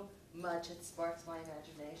 how much it sparks my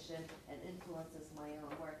imagination and influences my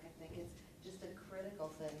own work. I think it's just a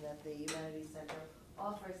critical thing that the Humanities Center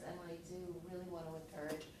offers, and I do really want to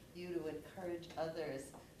encourage you to encourage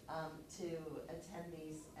others to attend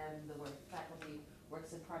these, and the faculty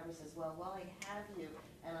works in progress as well. While I have you,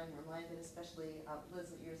 and I'm reminded, especially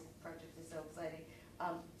Liz, that your project is so exciting,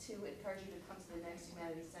 to encourage you to come to the next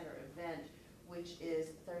Humanities Center event, which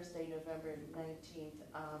is Thursday, November 19th,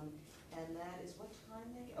 and that is what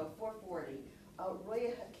time, Nick? 4:40.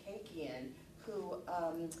 Roya Hakakian, who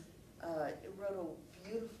wrote a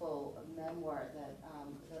beautiful memoir that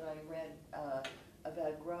I read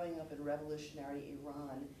about growing up in revolutionary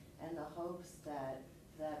Iran and the hopes that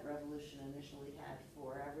that revolution initially had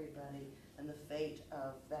for everybody and the fate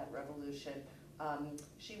of that revolution.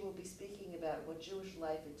 She will be speaking about what Jewish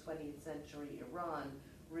life in 20th century Iran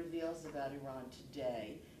reveals about Iran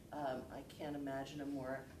today. I can't imagine a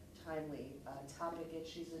more timely topic, and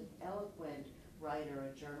she's an eloquent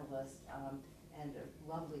writer, a journalist, and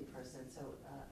a lovely person. So